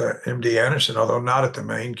at MD Anderson, although not at the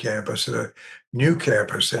main campus, at a new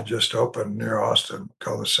campus that just opened near Austin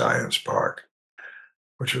called the Science Park,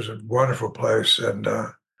 which was a wonderful place. And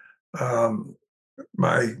um,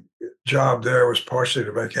 my job there was partially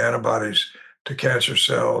to make antibodies to cancer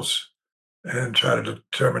cells and try to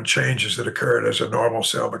determine changes that occurred as a normal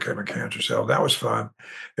cell became a cancer cell. That was fun,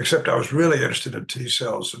 except I was really interested in T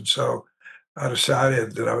cells. And so I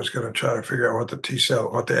decided that I was going to try to figure out what the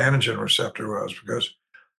antigen receptor was, because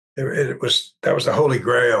that was the holy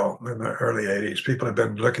grail in the early 80s. People had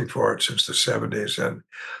been looking for it since the 70s. And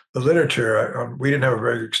the literature, we didn't have a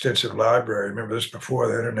very extensive library. Remember, this before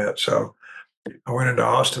the internet. So I went into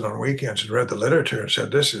Austin on weekends and read the literature and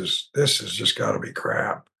said, this has just got to be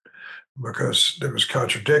crap, because there was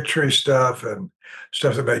contradictory stuff and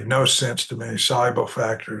stuff that made no sense to me. Soluble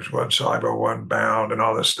factors, one soluble, one bound, and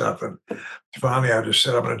all this stuff. And finally, I just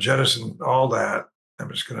said, I'm going to jettison all that.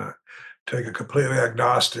 I'm just going to take a completely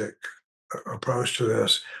agnostic approach to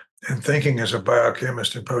this, and thinking as a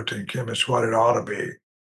biochemist and protein chemist what it ought to be.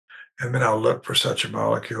 And then I'll look for such a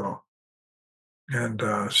molecule.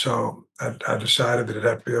 And so I decided that it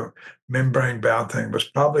had to be a membrane bound thing. It was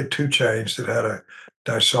probably two chains that had a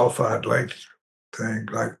disulfide link thing,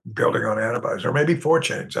 like building on antibodies, or maybe four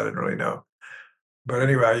chains. I didn't really know. But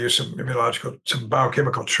anyway, I used some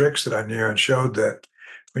biochemical tricks that I knew, and showed that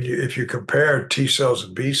if you compared T cells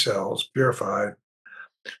and B cells purified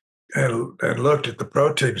and looked at the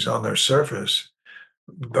proteins on their surface,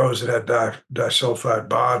 those that had disulfide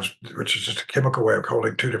bonds, which is just a chemical way of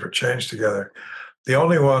holding two different chains together, the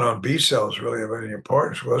only one on B cells really of any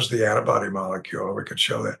importance was the antibody molecule. We could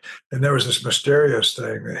show that. And there was this mysterious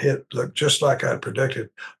thing that looked just like I'd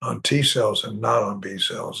predicted on T cells and not on B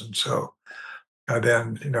cells. And so I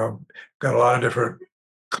then, got a lot of different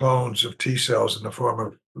clones of T cells in the form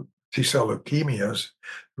of T cell leukemias,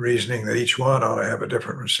 reasoning that each one ought to have a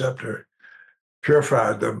different receptor,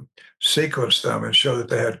 purified them, sequenced them, and showed that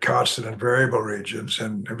they had constant and variable regions.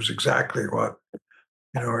 And it was exactly what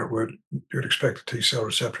you'd expect the T cell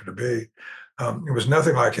receptor to be. It was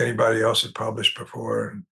nothing like anybody else had published before.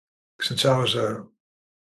 And since I was a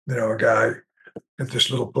guy at this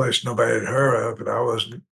little place nobody had heard of,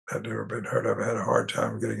 and had never been heard of, I had a hard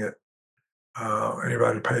time getting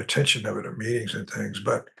anybody to pay attention to it at meetings and things.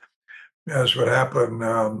 But as what happened,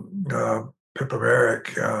 Pippa Merrick,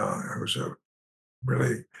 who was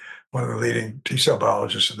really one of the leading T cell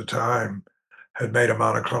biologists at the time, had made a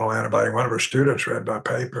monoclonal antibody. One of her students read my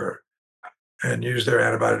paper and used their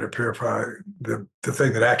antibody to purify the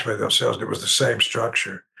thing that activated those cells. And it was the same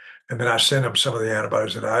structure. And then I sent them some of the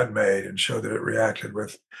antibodies that I'd made and showed that it reacted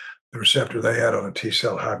with the receptor they had on a T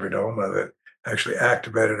cell hybridoma that actually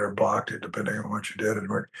activated or blocked it, depending on what you did. And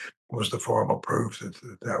was the formal proof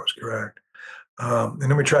that was correct. And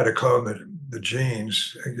then we tried to clone the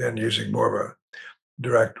genes, again, using more of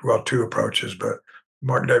a two approaches, but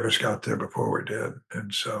Mark Davis got there before we did.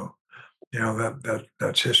 And so,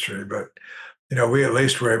 that's history. But, we at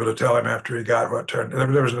least were able to tell him after he got there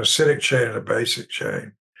was an acidic chain and a basic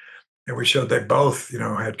chain. And we showed they both,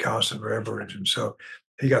 had constant variable regions. So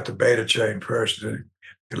he got the beta chain first. And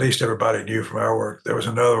at least everybody knew from our work there was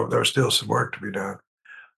still some work to be done.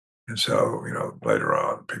 And so, later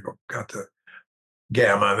on, people got the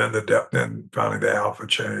gamma, and then finally the alpha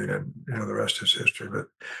chain, and the rest is history.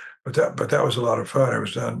 But that was a lot of fun. It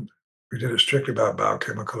was done. We did it strictly by a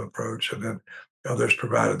biochemical approach, and then others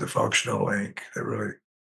provided the functional link that really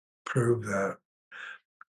prove that.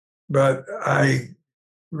 But I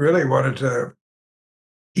really wanted to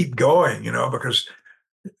keep going, because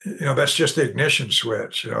that's just the ignition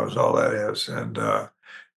switch, is all that is. And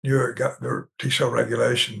the T cell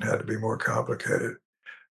regulation had to be more complicated.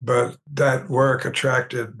 But that work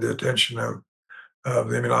attracted the attention of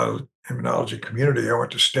the immunology community. I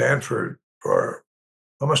went to Stanford for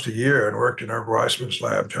almost a year and worked in Herb Weissman's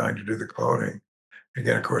lab trying to do the cloning.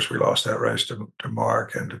 Again, of course, we lost that race to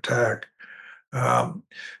Mark and to Tack.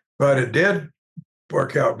 But it did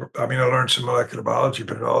work out. I mean, I learned some molecular biology,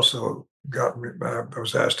 but it also got me. I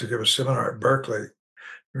was asked to give a seminar at Berkeley,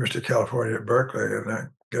 University of California at Berkeley, and I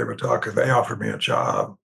gave a talk, and they offered me a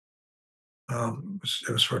job.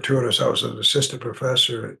 It was fortuitous. I was an assistant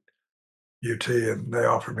professor at UT, and they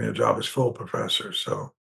offered me a job as full professor.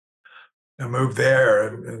 So I moved there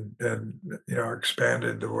and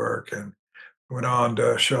expanded the work and went on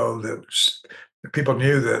to show that people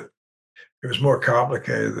knew that it was more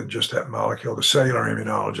complicated than just that molecule. The cellular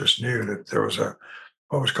immunologist knew that there was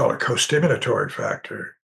what was called a co-stimulatory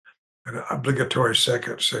factor, an obligatory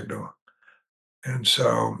second signal. And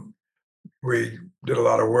so we did a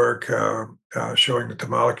lot of work showing that the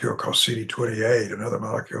molecule called CD28, another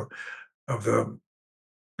molecule of the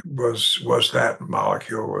was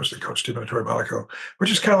the co-stimulatory molecule, which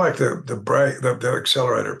is kind of like the brake, the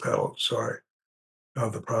accelerator pedal,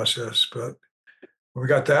 of the process. But when we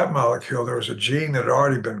got that molecule, there was a gene that had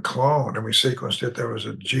already been cloned, and we sequenced it. There was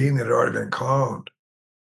a gene that had already been cloned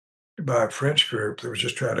by a French group that was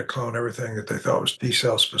just trying to clone everything that they thought was T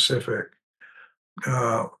cell specific.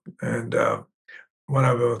 And one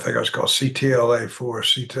of them, I think it was called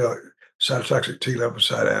CTLA4, cytotoxic T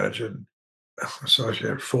lymphocyte antigen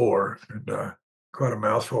associated 4, and quite a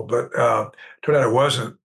mouthful. But turned out it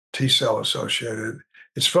wasn't T cell associated.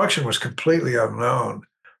 Its function was completely unknown.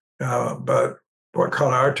 But what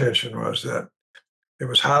caught our attention was that it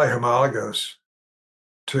was highly homologous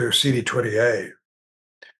to CD28,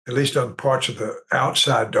 at least on parts of the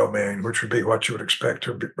outside domain, which would be what you would expect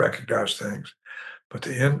to recognize things. But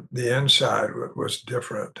the inside was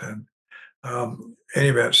different. And any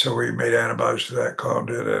event, so we made antibodies to that, cloned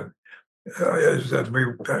it, and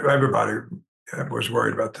everybody was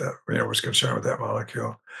worried about that, was concerned with that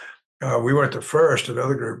molecule. We weren't the first.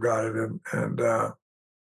 Another group got it and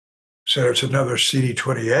said it's another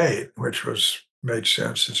CD28, which made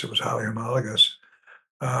sense since it was highly homologous.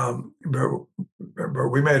 But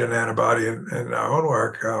we made an antibody in our own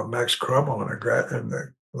work. Max Krummel in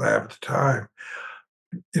the lab at the time.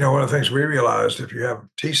 One of the things we realized, if you have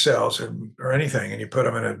T cells or anything, and you put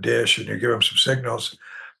them in a dish and you give them some signals,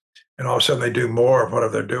 and all of a sudden they do more of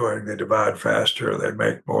what they're doing, they divide faster, they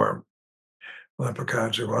make more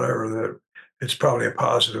lymphokines or whatever, that it's probably a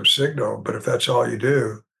positive signal. But if that's all you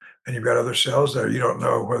do, and you've got other cells there, you don't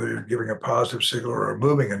know whether you're giving a positive signal or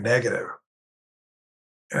removing a negative.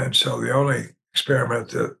 And so the only experiment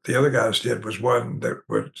that the other guys did was one that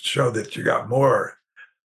would show that you got more,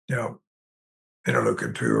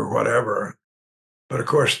 interleukin-2 or whatever. But of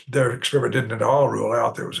course, their experiment didn't at all rule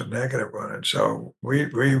out there was a negative one. And so we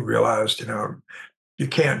realized, you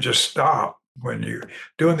can't just stop when you're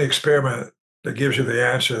doing the experiment that gives you the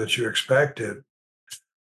answer that you expected.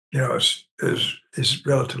 Is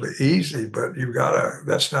relatively easy, but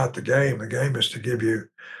that's not the game. The game is to do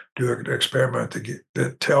an experiment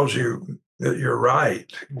that tells you that you're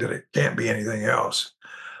right, that it can't be anything else.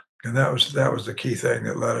 And that was the key thing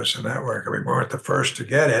that led us in that work. I mean, we weren't the first to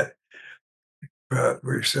get it, but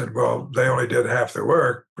we said, well, they only did half their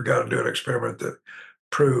work. We got to do an experiment that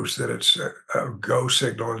proves that it's a go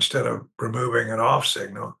signal instead of removing an off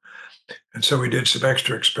signal. And so we did some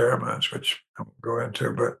extra experiments, which I won't go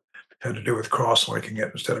into, but had to do with cross-linking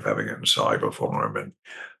it instead of having it in soluble form, and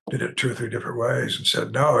did it 2 or 3 different ways and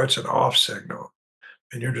said, no, it's an off signal.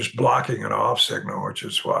 And you're just blocking an off signal, which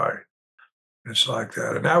is why it's like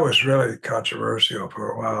that. And that was really controversial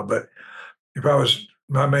for a while. But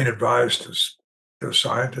my main advice to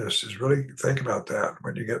scientists is really think about that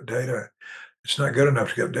when you get data. It's not good enough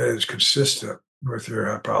to get data that's consistent with your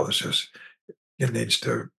hypothesis. It needs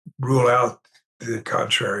to rule out the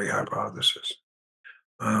contrary hypothesis.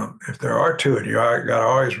 If there are two, and you got to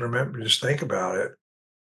always remember, just think about it.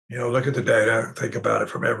 Look at the data, think about it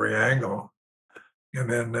from every angle, and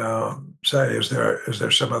then say, is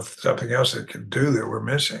there something else that can do that we're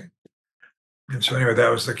missing? And so anyway,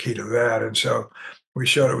 that was the key to that. And so we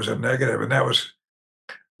showed it was a negative, and that was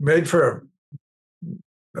made for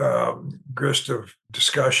a grist of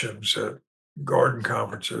discussions at Gordon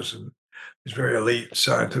conferences and these very elite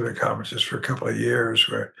scientific conferences for a couple of years,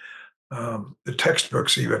 where the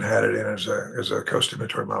textbooks even had it in as a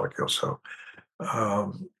co-stimulatory molecule. So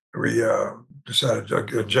we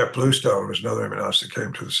decided, Jeff Bluestone was another immunologist that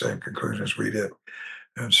came to the same conclusion as we did.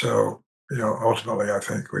 And so, ultimately, I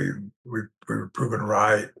think we were proven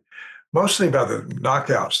right, mostly by the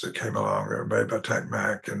knockouts that came along that were made by Tech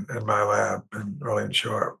Mac and my lab and Arlene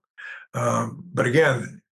Sharp. But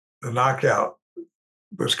again, the knockout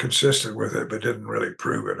was consistent with it, but didn't really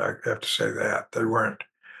prove it. I have to say that they weren't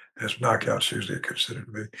as knockouts usually considered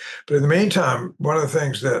to be. But in the meantime, one of the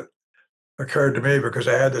things that occurred to me because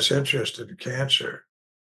I had this interest in cancer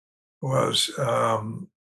was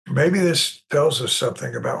maybe this tells us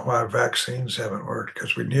something about why vaccines haven't worked,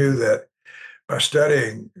 because we knew that by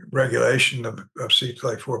studying regulation of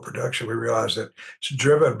CTLA-4 production, we realized that it's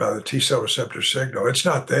driven by the T cell receptor signal. It's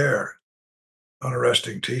not there on a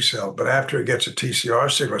resting T cell, but after it gets a TCR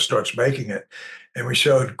signal, it starts making it. And we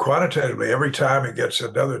showed quantitatively every time it gets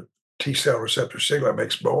another T cell receptor signal, it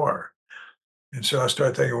makes more. And so I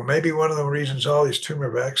started thinking, well, maybe one of the reasons all these tumor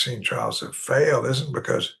vaccine trials have failed isn't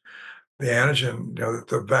because the antigen,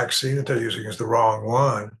 the vaccine that they're using is the wrong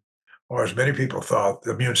one, or as many people thought,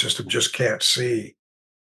 the immune system just can't see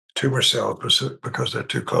tumor cells because they're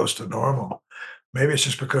too close to normal. Maybe it's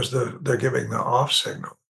just because they're giving the off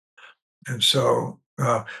signal. And so,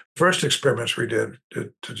 first experiments we did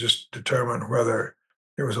to just determine whether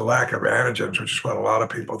it was a lack of antigens, which is what a lot of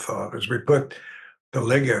people thought, is we put the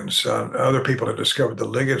ligands. Other people had discovered the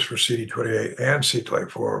ligands for CD28 and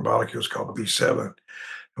CTLA-4 molecules called B7.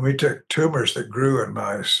 And we took tumors that grew in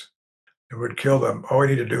mice and would kill them. All we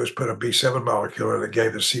needed to do was put a B7 molecule that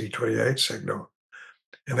gave the CD28 signal,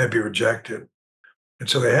 and they'd be rejected. And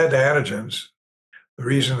so they had the antigens. The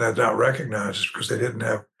reason they're not recognized is because they didn't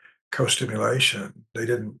have co-stimulation. They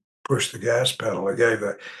didn't push the gas pedal. They gave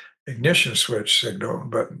the ignition switch signal,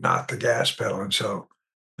 but not the gas pedal. And so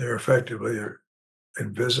they're effectively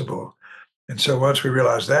invisible. And so once we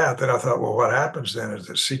realized that, then I thought, well, what happens then is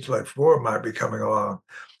that CTLA-4 might be coming along.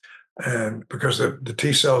 And because the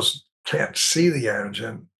T cells can't see the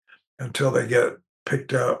antigen until they get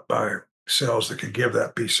picked up by cells that can give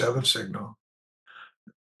that B7 signal,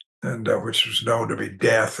 and which was known to be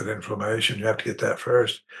death and inflammation. You have to get that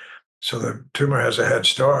first. So the tumor has a head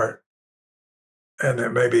start. And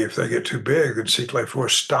then maybe if they get too big, then CTLA-4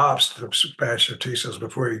 stops the expansion of T cells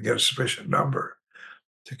before you can get a sufficient number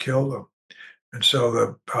to kill them. And so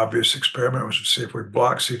the obvious experiment was to see if we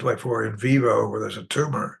block CTLA-4 in vivo where there's a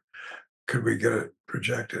tumor, could we get it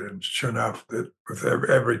projected? And sure enough, that with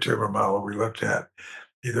every tumor model we looked at,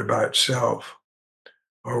 either by itself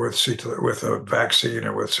or with a vaccine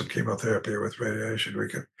or with some chemotherapy or with radiation, we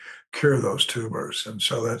could cure those tumors. And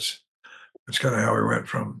so that's kind of how we went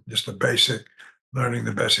from just learning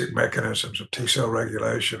the basic mechanisms of T cell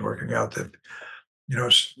regulation, working out that,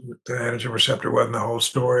 the antigen receptor wasn't the whole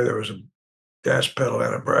story. There was a gas pedal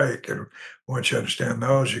and a brake. And once you understand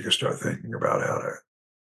those, you can start thinking about how to,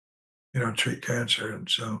 treat cancer. And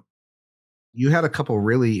so you had a couple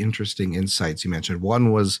really interesting insights you mentioned.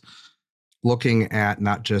 One was looking at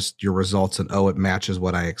not just your results and, it matches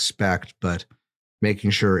what I expect, but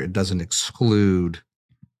making sure it doesn't exclude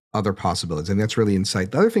other possibilities. And that's really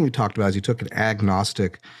insight. The other thing you talked about is you took an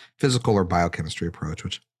agnostic physical or biochemistry approach,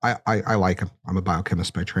 which I like. I'm a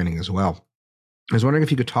biochemist by training as well. I was wondering if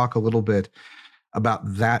you could talk a little bit about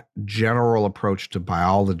that general approach to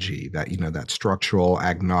biology, that, that structural,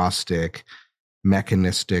 agnostic,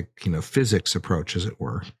 mechanistic, physics approach, as it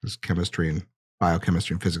were, because chemistry and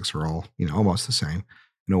biochemistry and physics are all, almost the same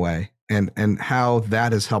in a way, and how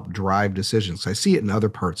that has helped drive decisions. I see it in other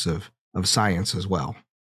parts of science as well.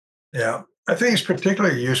 Yeah, I think it's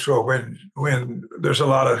particularly useful when there's a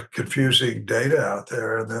lot of confusing data out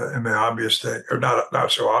there, and the obvious thing, or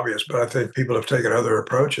not so obvious, but I think people have taken other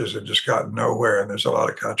approaches and just gotten nowhere, and there's a lot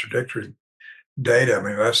of contradictory data. I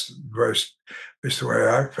mean, that's at least the way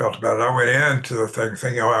I felt about it. I went into the thing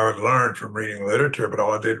thinking, I would learn from reading literature, but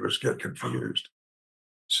all I did was get confused.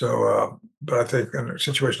 So, but I think in a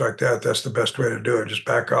situation like that, that's the best way to do it. Just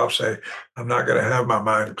back off, say, I'm not going to have my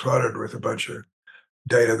mind cluttered with a bunch of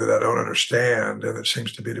data that I don't understand and it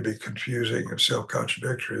seems to be confusing and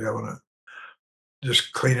self-contradictory. I want to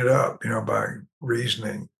just clean it up, by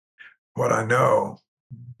reasoning what I know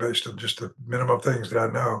based on just the minimum things that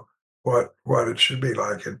I know, what it should be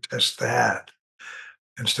like, and test that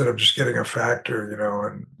instead of just getting a factor,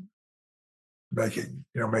 and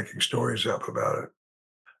making stories up about it,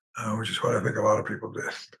 which is what I think a lot of people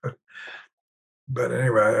did. But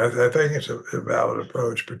anyway, I think it's a valid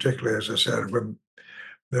approach, particularly, as I said, when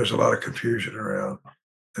there's a lot of confusion around,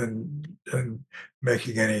 and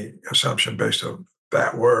making any assumption based on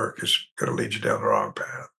that work is going to lead you down the wrong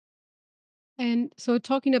path. And so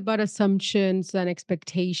talking about assumptions and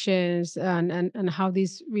expectations and how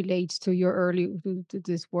this relates to your to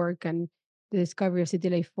this work and the discovery of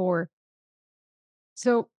CTLA-4.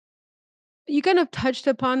 So you kind of touched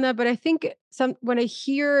upon that, but I think some when I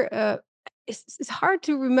hear it's hard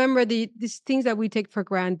to remember these things that we take for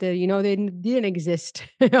granted. They didn't exist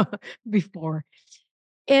before.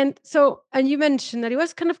 And so, and you mentioned that it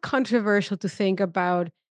was kind of controversial to think about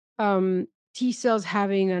um, T cells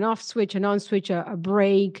having an off switch, an on switch, a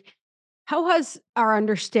break. How has our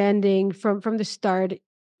understanding from the start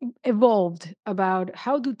evolved about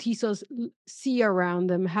how do T cells see around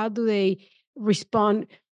them? How do they respond?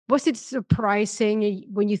 Was it surprising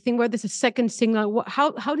when you think about this a second signal?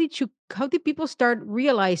 How did people start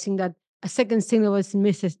realizing that a second signal was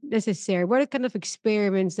necessary? What are kind of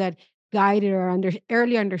experiments that guided our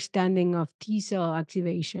early understanding of T cell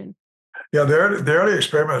activation? Yeah, the early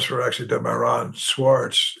experiments were actually done by Ron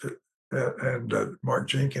Swartz and Mark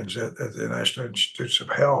Jenkins at the National Institutes of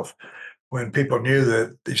Health, when people knew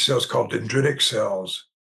that these cells called dendritic cells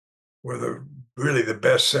were really the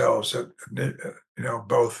best cells that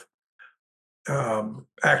both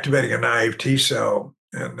activating a naive T cell,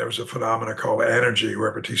 and there was a phenomena called anergy, where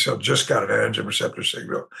if a T cell just got an antigen receptor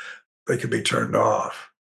signal, they could be turned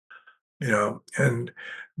off. And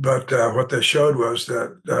but what they showed was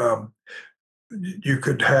that you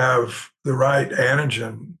could have the right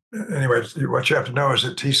antigen. Anyways, what you have to know is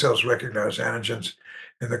that T cells recognize antigens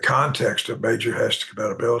in the context of major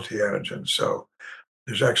histocompatibility antigens. So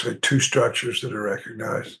there's actually two structures that are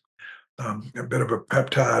recognized, a bit of a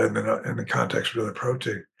peptide in the context of the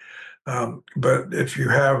protein. But if you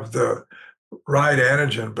have the right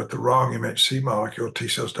antigen but the wrong MHC molecule, T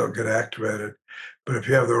cells don't get activated. But if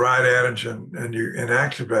you have the right antigen and you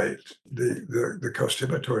inactivate the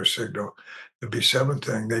co-stimulatory signal, the B7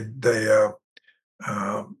 thing,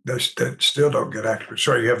 they still don't get activated.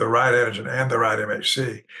 Sorry, you have the right antigen and the right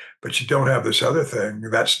MHC, but you don't have this other thing.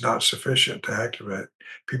 That's not sufficient to activate.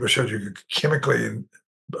 People showed you could chemically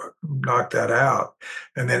knock that out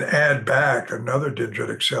and then add back another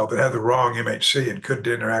dendritic cell that had the wrong MHC and couldn't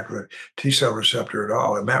interact with a T cell receptor at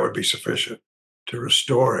all, and that would be sufficient to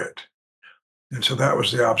restore it. And so that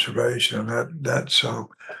was the observation, and so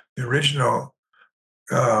the original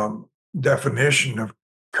definition of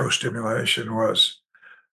co-stimulation was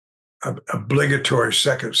an obligatory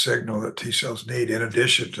second signal that T cells need in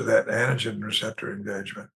addition to that antigen receptor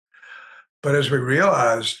engagement. But as we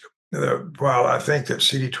realized, while I think that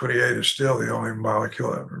CD28 is still the only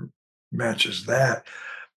molecule that matches that,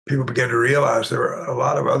 people began to realize there were a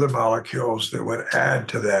lot of other molecules that would add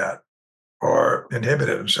to that or inhibit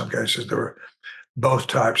it. In some cases, there were both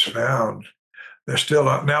types found. They're still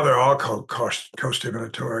not, now they're all called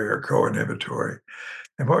co-stimulatory or co-inhibitory.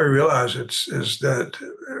 And what we realize is that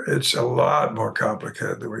it's a lot more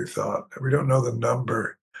complicated than we thought. We don't know the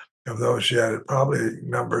number of those yet. It probably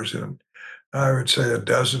numbers in, I would say, a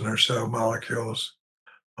dozen or so molecules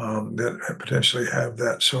that potentially have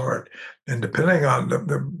that sort. And depending on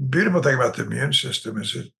the beautiful thing about the immune system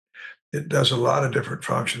is it does a lot of different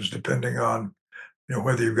functions depending on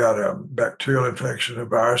whether you've got a bacterial infection, a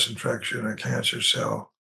virus infection, a cancer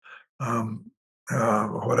cell,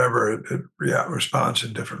 whatever, it responds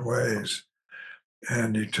in different ways.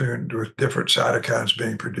 And you tuned with different cytokines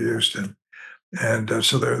being produced. And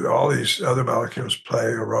so all these other molecules play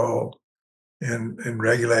a role in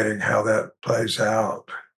regulating how that plays out.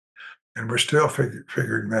 And we're still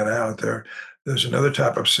figuring that out. There's another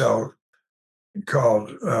type of cell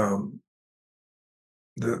called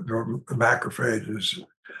the macrophages,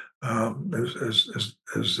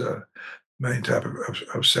 is a main type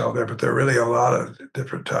of cell there, but there are really a lot of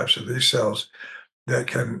different types of these cells that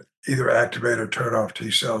can either activate or turn off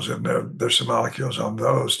T cells, and there's some molecules on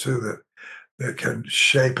those too that can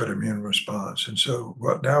shape an immune response. And so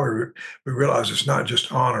what now we realize it's not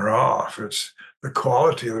just on or off; it's the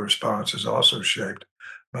quality of the response is also shaped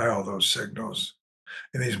by all those signals.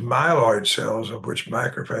 And these myeloid cells, of which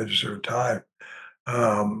macrophages are a type,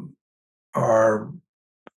 are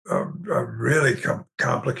a really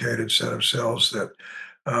complicated set of cells that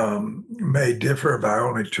may differ by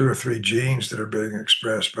only 2 or 3 genes that are being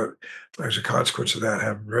expressed, but as a consequence of that,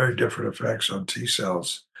 have very different effects on T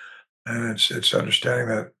cells. And it's understanding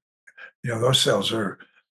that those cells are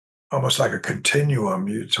almost like a continuum.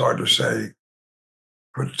 It's hard to say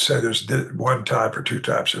there's one type or two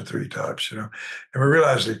types or three types. And we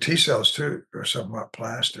realize that T cells too are somewhat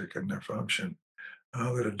plastic in their function,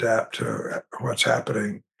 that adapt to what's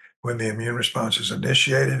happening when the immune response is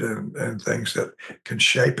initiated and things that can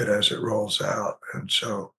shape it as it rolls out. And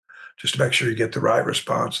so just to make sure you get the right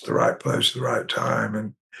response at the right place at the right time.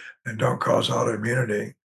 And and don't cause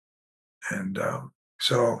autoimmunity. And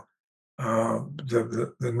so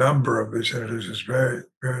the number of these entities is very,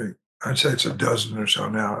 very, I'd say it's a dozen or so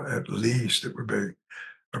now, at least, that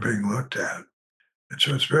are being looked at. And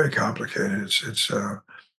so it's very complicated. It's one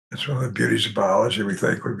of the beauties of biology. We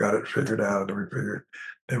think we've got it figured out, and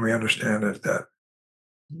then we understand that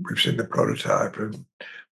we've seen the prototype, and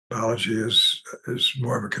biology is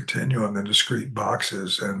more of a continuum than discrete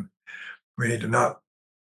boxes. And we need to not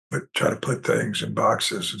try to put things in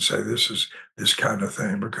boxes and say this is this kind of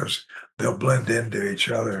thing, because they'll blend into each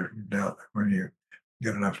other now when you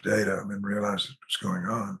get enough data and realize what's going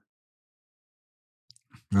on.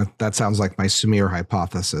 That sounds like my smear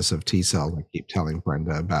hypothesis of T cells I keep telling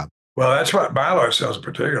Brenda about. Well, that's what myeloid cells in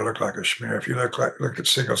particular look like a smear. If you look at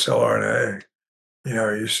single cell RNA,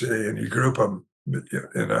 you see, and you group them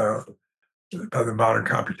by the modern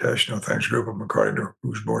computational things, group them according to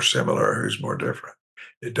who's more similar, who's more different.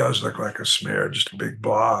 It does look like a smear, just a big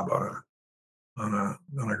blob on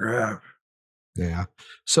a graph. Yeah.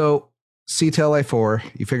 So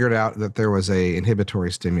CTLA4, you figured out that there was a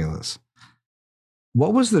inhibitory stimulus.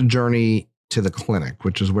 What was the journey to the clinic,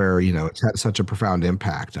 which is where, it's had such a profound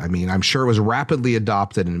impact? I mean, I'm sure it was rapidly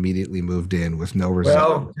adopted and immediately moved in with no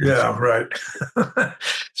result. Well, yeah, right.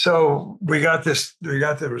 So we got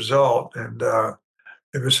the result, and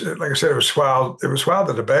it was, like I said, it was while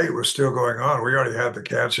the debate was still going on. We already had the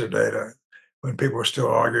cancer data when people were still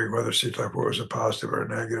arguing whether CTLA4 was a positive or a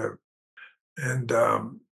negative. And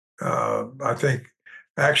I think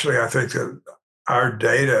that our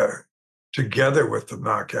data, together with the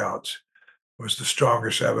knockouts, was the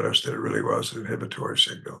strongest evidence that it really was an inhibitory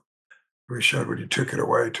signal. We showed when you took it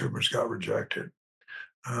away, tumors got rejected.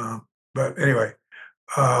 But anyway,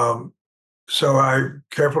 so I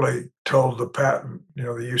carefully told the patent, the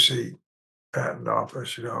UC patent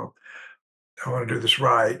office, I want to do this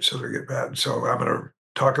right so we get patent. So I'm going to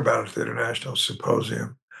talk about it at the International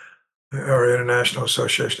Symposium or International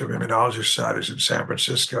Association of Immunology Societies in San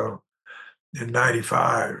Francisco in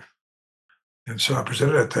 '95. And so I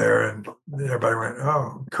presented it there, and everybody went,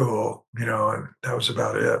 "Oh, cool," and that was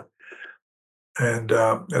about it. And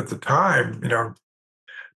at the time,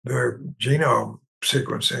 the genome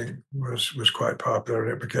sequencing was quite popular,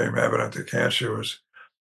 and it became evident that cancer was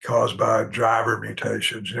caused by driver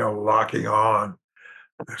mutations, locking on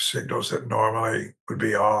signals that normally would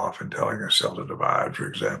be off and telling a cell to divide, for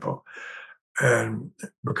example. And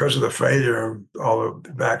because of the failure of all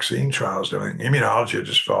the vaccine trials, immunology had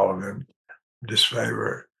just fallen in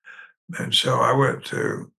disfavor. And so I went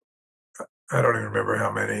to, I don't even remember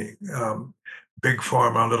how many, big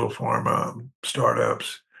pharma, little pharma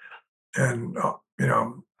startups. And,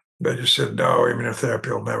 they just said, no,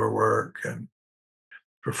 immunotherapy will never work. And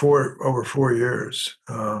for over 4 years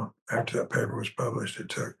after that paper was published, it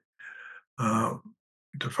took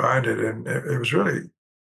to find it. And it was really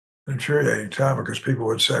infuriating time, because people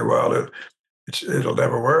would say, well, it'll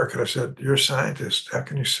never work. And I said, you're a scientist. How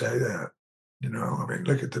can you say that?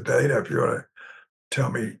 Look at the data. If you want to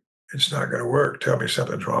tell me it's not going to work, tell me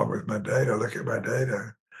something's wrong with my data. Look at my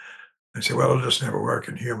data. They say, well, it'll just never work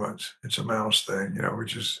in humans. It's a mouse thing,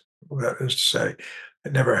 which is, that is to say,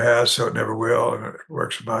 it never has, so it never will. And it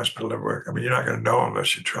works in mice, but it'll never work. You're not going to know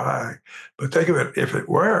unless you try. But think of it, if it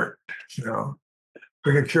worked,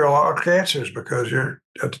 we could cure all cancers, because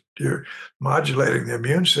you're modulating the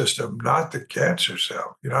immune system, not the cancer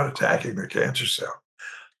cell. You're not attacking the cancer cell.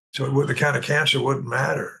 So the kind of cancer wouldn't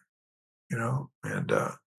matter, and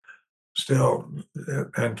still.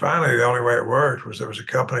 And finally, the only way it worked was there was a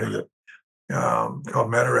company that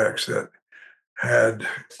called Metarex that had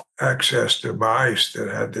access to mice that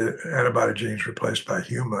had the antibody genes replaced by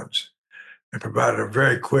humans, and provided a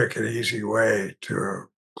very quick and easy way to a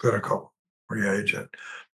clinical reagent.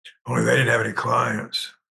 Only they didn't have any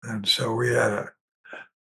clients. And so we had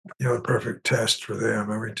a perfect test for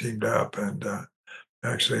them, and we teamed up, and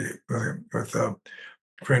actually with a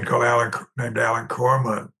friend named Alan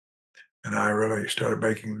Corman, and I really started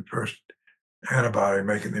making the first antibody,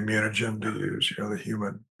 making the immunogen to use, the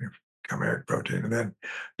human chimeric protein. And then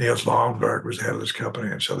Niels Longberg was the head of this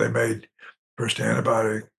company, and so they made first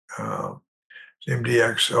antibody,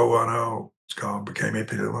 MDX010, it's called, became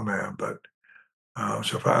ipilimumab. But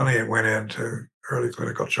so finally it went into early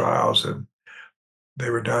clinical trials, and they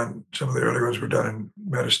were done, some of the early ones were done in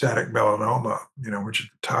metastatic melanoma, which at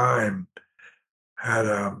the time had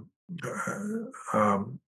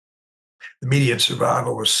the median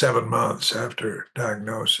survival was 7 months after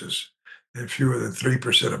diagnosis, and fewer than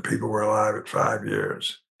 3% of people were alive at 5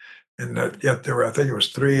 years. And yet there were, I think it was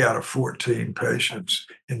 3 out of 14 patients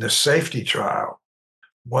in the safety trial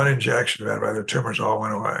one injection of antibody, the tumors all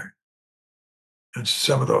went away. And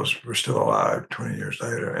some of those were still alive 20 years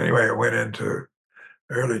later. Anyway, it went into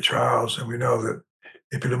early trials, and we know that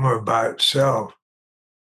ipilimumab by itself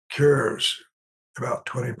cures about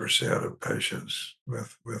 20% of patients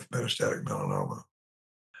with metastatic melanoma.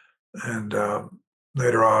 And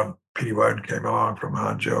later on, PD-1 came along from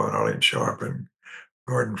Hanjo and Arlene Sharp and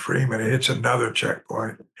Gordon Freeman. It hits another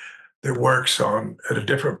checkpoint that works on at a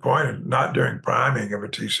different point, and not during priming of a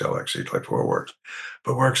T cell like CTLA-4 works,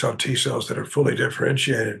 but works on T cells that are fully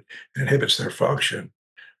differentiated and inhibits their function.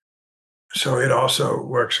 So it also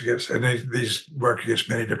works against, and these work against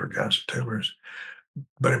many different kinds of tumors.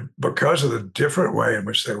 But because of the different way in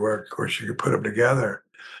which they work, of course, you can put them together.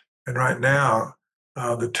 And right now,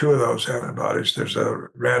 the two of those antibodies, there's a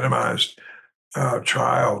randomized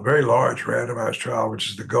trial, very large randomized trial, which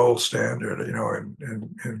is the gold standard,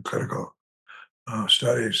 in clinical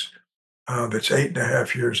studies. That's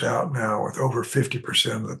 8.5 years out now, with over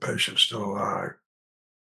 50% of the patients still alive.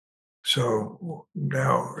 So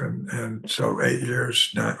now, and so 8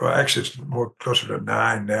 years, well, actually, it's more closer to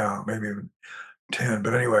 9 now, maybe even 10.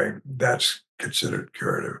 But anyway, that's considered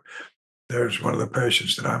curative. There's one of the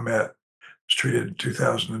patients that I met was treated in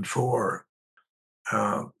 2004.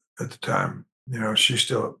 At the time, she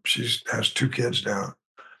has 2 kids now,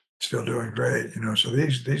 still doing great. So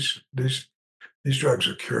these drugs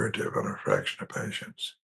are curative on a fraction of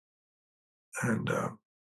patients. And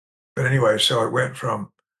but anyway, so it went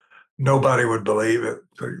from nobody would believe it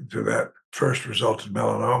to that first result in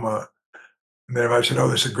melanoma. And then everybody said, "Oh,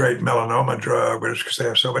 this is a great melanoma drug," but it's because they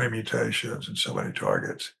have so many mutations and so many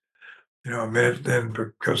targets. And then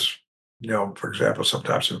because, for example, some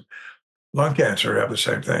types of lung cancer have the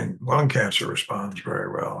same thing. Lung cancer responds very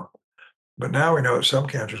well. But now we know that some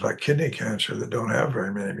cancers, like kidney cancer, that don't have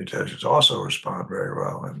very many mutations, also respond very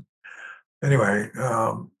well. And anyway,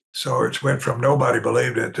 so it's went from nobody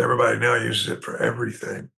believed it to everybody now uses it for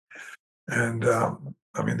everything. And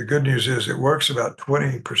I mean, the good news is it works about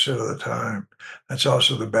 20% of the time. That's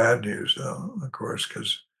also the bad news, though, of course,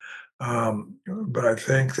 because, but I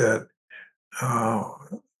think that uh,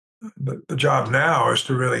 the job now is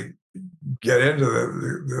to really get into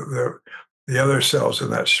the other cells in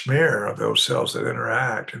that smear of those cells that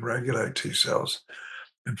interact and regulate T cells,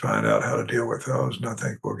 and find out how to deal with those. And I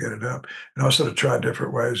think we'll get it up. And also to try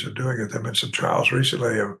different ways of doing it. There have been some trials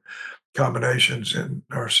recently of combinations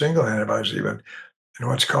or single antibodies, even in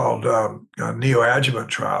what's called neoadjuvant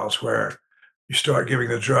trials, where you start giving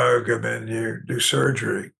the drug and then you do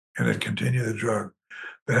surgery and then continue the drug,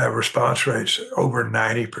 that have response rates over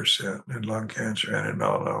 90% in lung cancer and in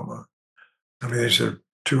melanoma. I mean, these are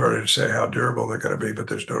too early to say how durable they're going to be, but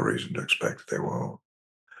there's no reason to expect that they won't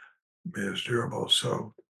be as durable.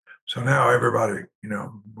 So now everybody,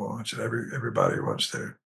 wants it. Everybody wants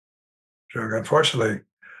their drug. Unfortunately,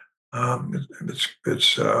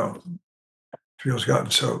 it's field's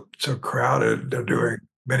gotten so crowded. They're doing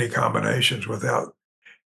many combinations without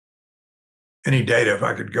any data. If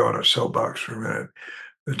I could go on a soapbox for a minute,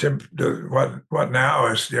 what now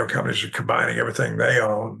is, companies are combining everything they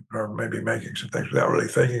own, or maybe making some things without really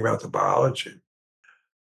thinking about the biology.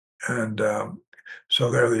 And so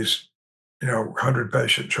there are these 100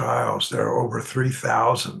 patient trials. There are over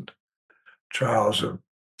 3,000 trials of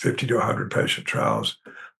 50 to 100 patient trials.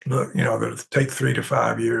 Look, that take 3 to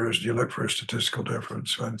 5 years. You look for a statistical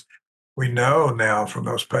difference. And we know now from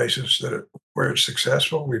those patients that where it's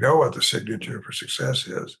successful, we know what the signature for success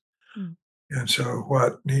is. Mm. And so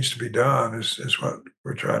what needs to be done is what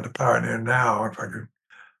we're trying to pioneer now. If I could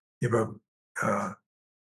give a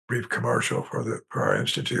brief commercial for our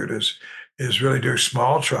institute, is really do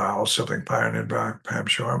small trials, something pioneered by Pam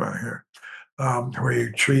Sharma here, where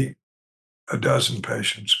you treat a dozen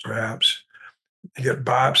patients, perhaps. You get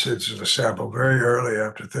biopsies of a sample very early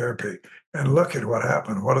after therapy and look at what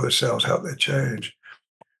happened. What are the cells? How they change?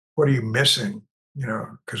 What are you missing?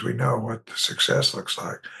 Because we know what the success looks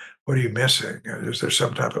like. What are you missing? Is there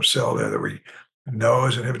some type of cell there that we know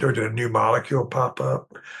is inhibitory? Did a new molecule pop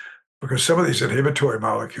up? Because some of these inhibitory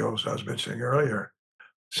molecules I was mentioning earlier,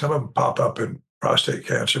 some of them pop up in prostate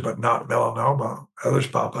cancer, but not melanoma. Others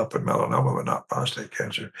pop up in melanoma, but not prostate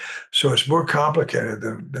cancer. So it's more complicated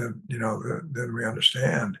than we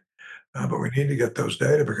understand. But we need to get those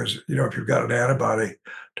data because, if you've got an antibody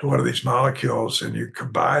to one of these molecules and you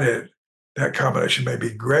combine it, that combination may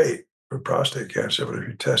be great for prostate cancer, but if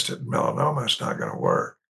you test it in melanoma, it's not going to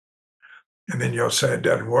work. And then you'll say it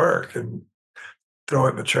doesn't work and throw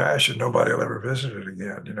it in the trash and nobody will ever visit it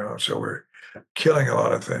again, So we're killing a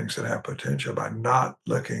lot of things that have potential by not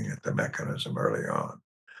looking at the mechanism early on.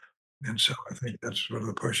 And so I think that's one of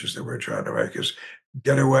the pushes that we're trying to make is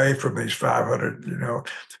get away from these 500,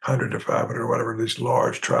 100 to 500 or whatever, these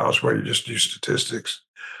large trials where you just use statistics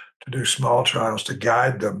to do small trials to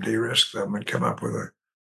guide them, de-risk them, and come up with a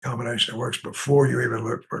combination that works before you even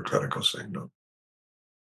look for a clinical signal.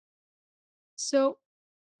 So,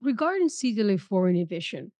 regarding CTLA4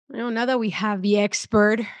 inhibition, now that we have the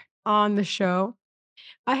expert on the show,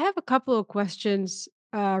 I have a couple of questions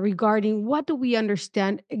regarding what do we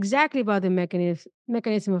understand exactly about the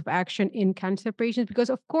mechanism of action in cancer patients? Because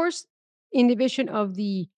of course, inhibition of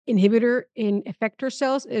the inhibitor in effector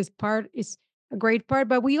cells is a great part,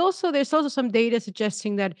 but there's also some data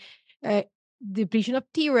suggesting that uh, depletion of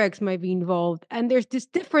Tregs might be involved, and there's these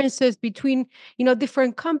differences between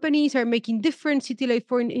different companies are making different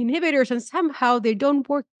CTLA4 inhibitors, and somehow they don't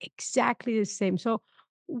work exactly the same. So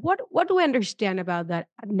what do we understand about that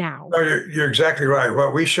now? No, you're exactly right.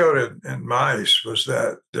 What we showed in mice was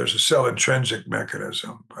that there's a cell intrinsic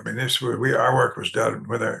mechanism. I mean, our work was done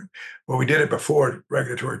with we did it before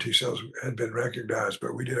regulatory T cells had been recognized,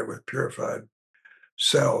 but we did it with purified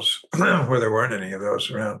cells where there weren't any of those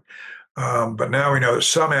around. But now we know that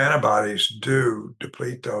some antibodies do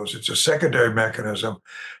deplete those. It's a secondary mechanism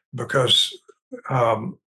because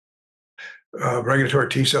um, regulatory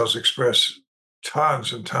T cells express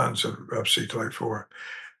tons and tons of CTLA4,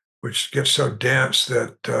 which gets so dense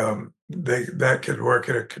that that could work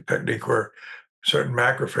in a technique where certain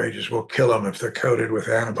macrophages will kill them if they're coated with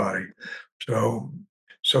antibody. So,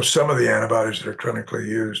 so some of the antibodies that are clinically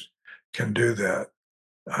used can do that.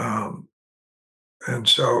 Um, and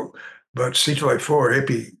so, but CTLA4,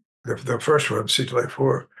 IPI, the first one,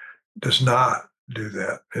 CTLA4, does not do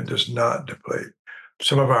that. It does not deplete.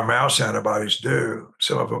 Some of our mouse antibodies do,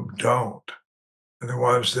 some of them don't. And the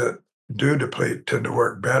ones that do deplete tend to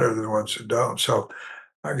work better than the ones that don't. So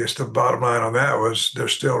I guess the bottom line on that was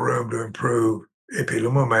there's still room to improve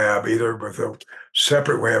ipilimumab, either with a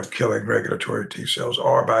separate way of killing regulatory T cells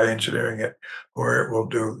or by engineering it, or it will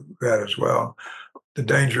do that as well. The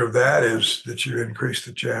danger of that is that you increase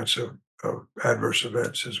the chance of adverse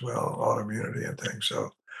events as well, autoimmunity and things.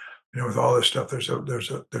 So, with all this stuff,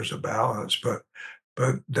 there's a balance, but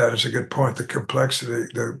that is a good point.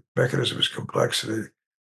 The mechanism is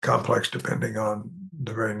complex depending on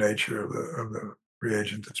the very nature of the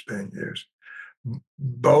reagent that's being used.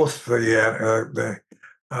 Both the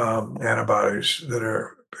antibodies that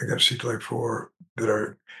are against CTLA4 that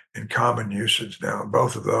are in common usage now,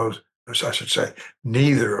 both of those, as I should say,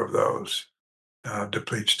 neither of those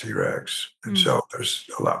depletes Tregs. And so there's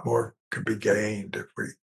a lot more could be gained if we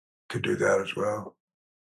could do that as well.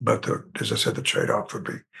 But as I said, the trade-off would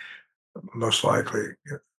be most likely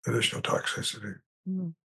additional toxicity.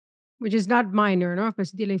 Mm. Which is not minor, no? For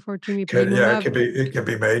CTLA4 Yeah, ipilimumab. it can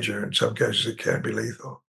be major. In some cases, it can be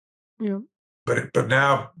lethal. Yeah. But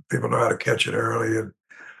now people know how to catch it early, and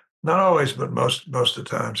not always, but most of the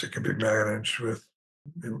times it can be managed with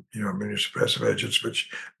immunosuppressive agents, which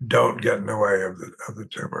don't get in the way of the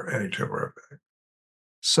tumor, any tumor effect.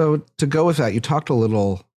 So to go with that, you talked a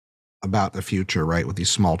little about the future, right? With these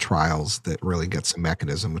small trials that really gets a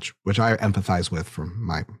mechanism, which I empathize with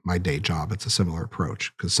from my day job. It's a similar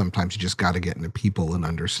approach because sometimes you just got to get into people and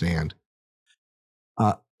understand.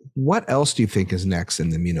 Uh, what else do you think is next in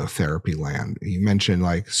the immunotherapy land? You mentioned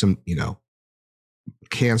like some,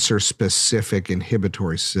 cancer specific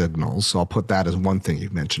inhibitory signals. So I'll put that as one thing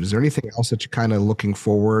you've mentioned. Is there anything else that you're kind of looking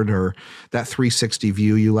forward, or that 360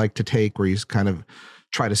 view you like to take where you kind of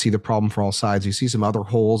try to see the problem for all sides? You see some other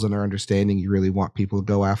holes in our understanding you really want people to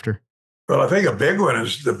go after? Well, I think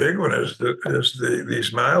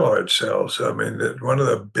these myeloid cells. I mean, one of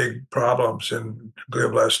the big problems in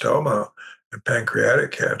glioblastoma and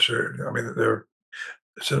pancreatic cancer. I mean,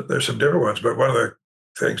 there's some different ones, but one of the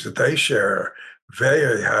things that they share are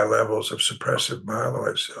very high levels of suppressive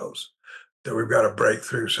myeloid cells that we've got to break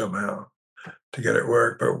through somehow to get it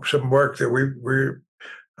work. But some work that we've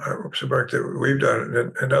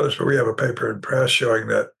done and others, but we have a paper in press showing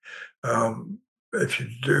that if you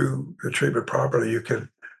do the treatment properly, you can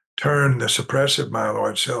turn the suppressive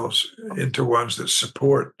myeloid cells into ones that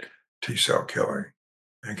support T cell killing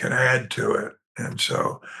and can add to it. And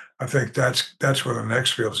so I think that's one of the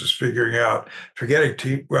next fields is figuring out, forget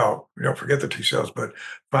the T cells, but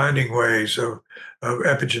finding ways of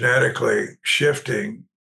epigenetically shifting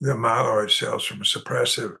the myeloid cells from a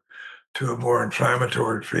suppressive to a more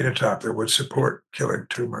inflammatory phenotype that would support killing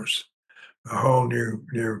tumors. A whole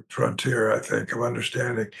new frontier, I think, of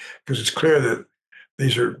understanding, because it's clear that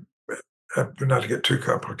these are, not to get too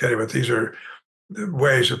complicated, but these are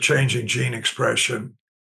ways of changing gene expression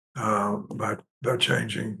by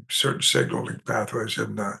changing certain signaling pathways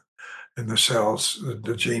in the in the cells,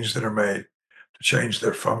 the genes that are made to change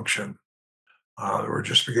their function. We're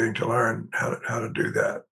just beginning to learn how to do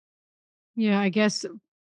that. Yeah, I guess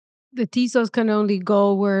the T cells can only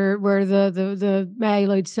go where the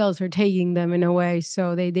myeloid cells are taking them in a way.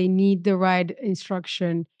 So they need the right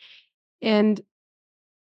instruction. And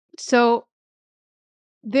so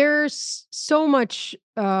there's so much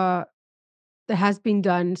that has been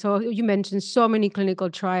done. So you mentioned so many clinical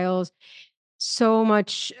trials, so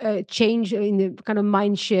much change in the kind of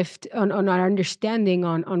mind shift on our understanding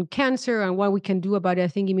on cancer and what we can do about it. I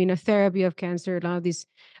think immunotherapy of cancer, a lot of this.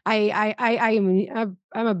 I'm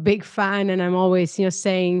a big fan, and I'm always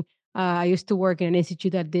saying I used to work in an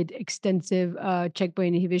institute that did extensive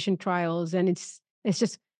checkpoint inhibition trials, and it's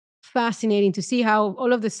just fascinating to see how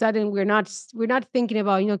all of a sudden we're not thinking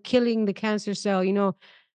about killing the cancer cell,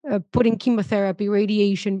 putting chemotherapy,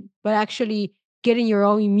 radiation, but actually getting your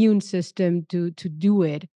own immune system to do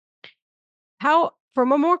it. How,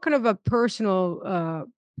 from a more kind of a personal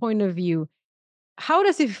point of view, how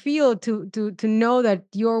does it feel to know that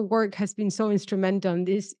your work has been so instrumental in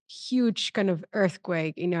this huge kind of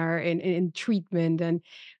earthquake in our in treatment? And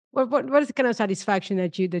what is the kind of satisfaction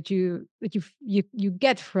that you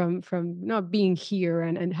get from not being here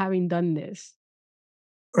and having done this?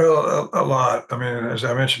 Well, a lot. I mean, as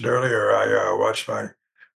I mentioned earlier, I watched my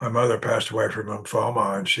mother passed away from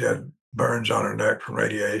lymphoma, and she had burns on her neck from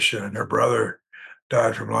radiation, and her brother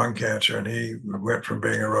died from lung cancer, and he went from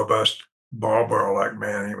being a robust Marlboro-like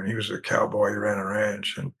man, when he was a cowboy, he ran a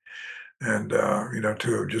ranch, and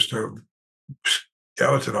to just a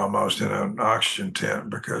skeleton almost in an oxygen tent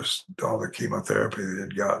because all the chemotherapy that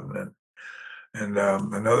he'd gotten, and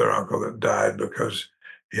another uncle that died because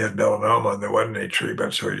he had melanoma and there wasn't any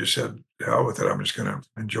treatment. So he just said, "To hell with it. I'm just going to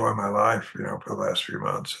enjoy my life, for the last few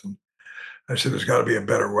months." And I said, "There's got to be a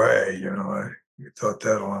better way." I thought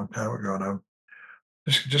that a long time ago, and I'm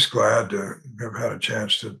just glad to have had a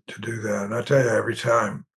chance to do that. And I tell you, every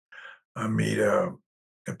time I meet a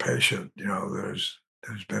patient, that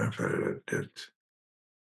has benefited,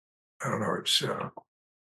 I don't know, it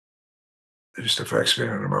just affects me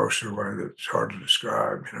in an emotional way that's hard to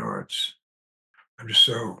describe. I'm just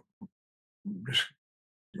so just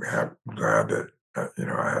glad that I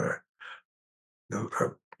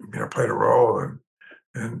had played a role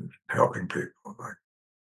in helping people like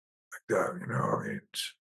that. I mean,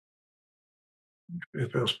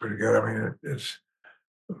 it feels pretty good. I mean, it's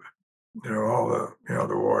all the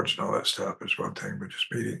awards and all that stuff is one thing, but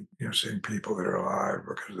just meeting, seeing people that are alive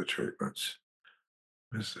because of the treatments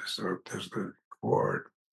is the reward.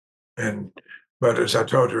 And but as I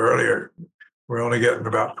told you earlier, we're only getting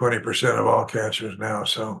about 20% of all cancers now,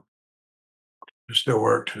 so there's still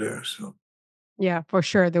work to do. So. Yeah, for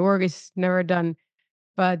sure. The work is never done,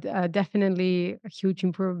 but definitely a huge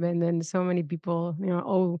improvement. And so many people,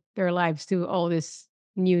 owe their lives to all this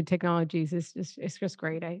new technologies. It's just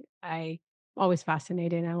great. I always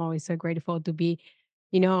fascinated. I'm always so grateful to be,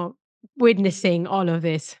 you know, witnessing all of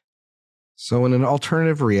this. So, in an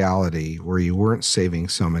alternative reality where you weren't saving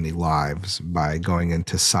so many lives by going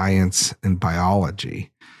into science and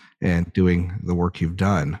biology and doing the work you've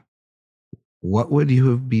done, what would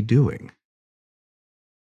you be doing?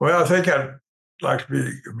 Well, I think I'd like to be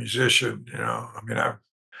a musician. I mean,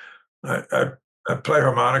 I play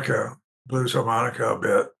harmonica, blues harmonica a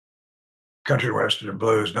bit, country western and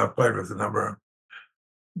blues, and I've played with a number of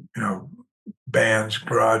you know bands,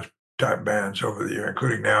 garage type bands over the year,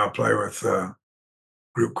 including now I play with a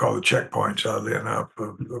group called the Checkpoints. Oddly enough,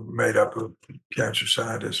 made up of cancer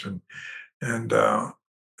scientists, and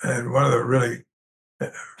one of the really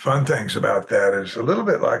fun things about that is a little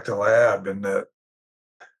bit like the lab in that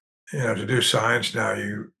to do science now,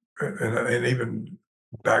 and even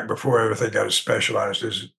back before everything got as specialized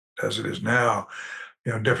as it is now,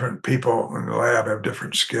 different people in the lab have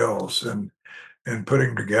different skills, and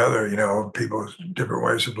putting together, people's different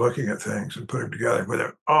ways of looking at things and putting together where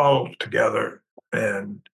they're all together,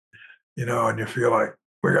 and and you feel like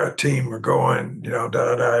we got a team, we're going, da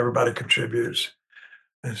da da, everybody contributes.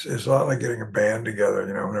 It's a lot like getting a band together,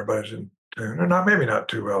 when everybody's in tune, or not, maybe not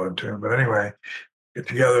too well in tune, but anyway, get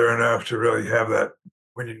together enough to really have that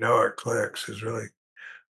when it clicks is really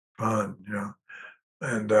fun.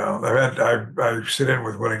 And I sit in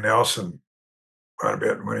with Willie Nelson quite a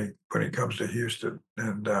bit when he comes to Houston,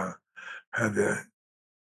 and had the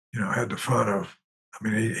had the fun of. I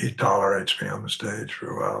mean, he tolerates me on the stage for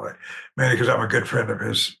a while, mainly because I'm a good friend of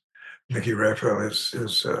his. Mickey Raphael,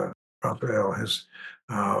 Raphael, his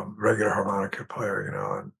regular harmonica player,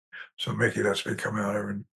 and so Mickey lets me come out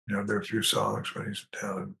every do a few songs when he's in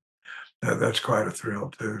town, and that's quite a thrill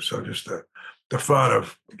too. So just the fun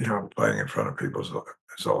of playing in front of people is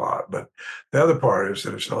a lot. But the other part is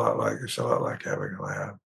that it's a lot like having a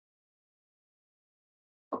laugh.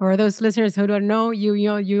 For those listeners who don't know,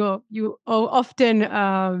 you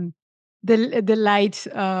often delight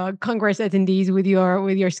Congress attendees with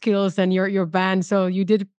your skills and your band. So you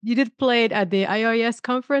did play it at the IOS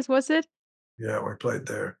conference, was it? Yeah, we played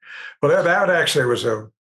there. Well, that actually was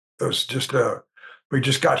just we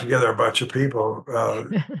just got together a bunch of people.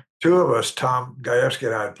 Two of us, Tom Gajewski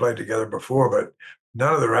and I, had played together before, but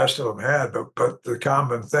none of the rest of them had. But the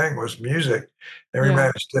common thing was music, and we Yeah.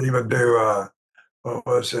 managed to even do what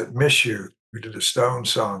was it, "Miss You." We did a Stone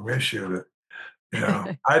song, "Miss You,"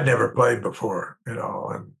 that I'd never played before, and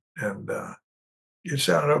it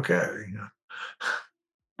sounded okay.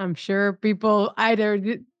 I'm sure people either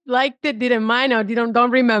liked it, didn't mind, or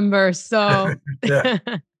don't remember. So Yeah.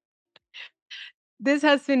 this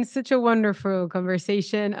has been such a wonderful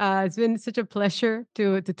conversation. It's been such a pleasure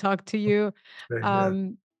to talk to you. Yeah.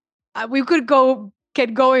 Um, we could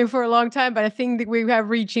get going for a long time, but I think that we have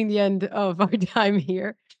reaching the end of our time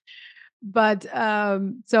here. But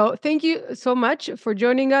so thank you so much for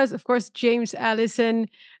joining us. Of course, James Allison,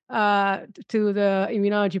 to the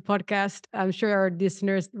Immunology podcast. I'm sure our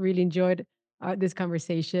listeners really enjoyed this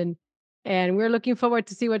conversation. And we're looking forward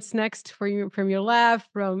to see what's next for you from your lab,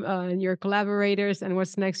 from your collaborators, and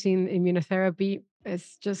what's next in immunotherapy.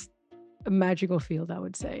 It's just a magical field, I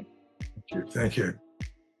would say. Thank you.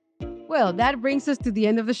 Well, that brings us to the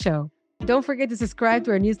end of the show. Don't forget to subscribe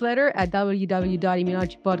to our newsletter at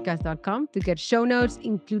www.immunologypodcast.com to get show notes,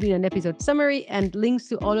 including an episode summary and links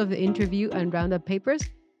to all of the interview and roundup papers.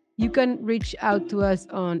 You can reach out to us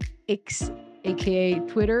on X, aka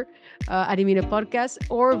Twitter, at Immunopodcast,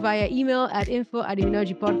 or via email at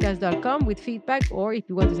info@immunologypodcast.com with feedback, or if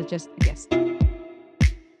you want to suggest a guest.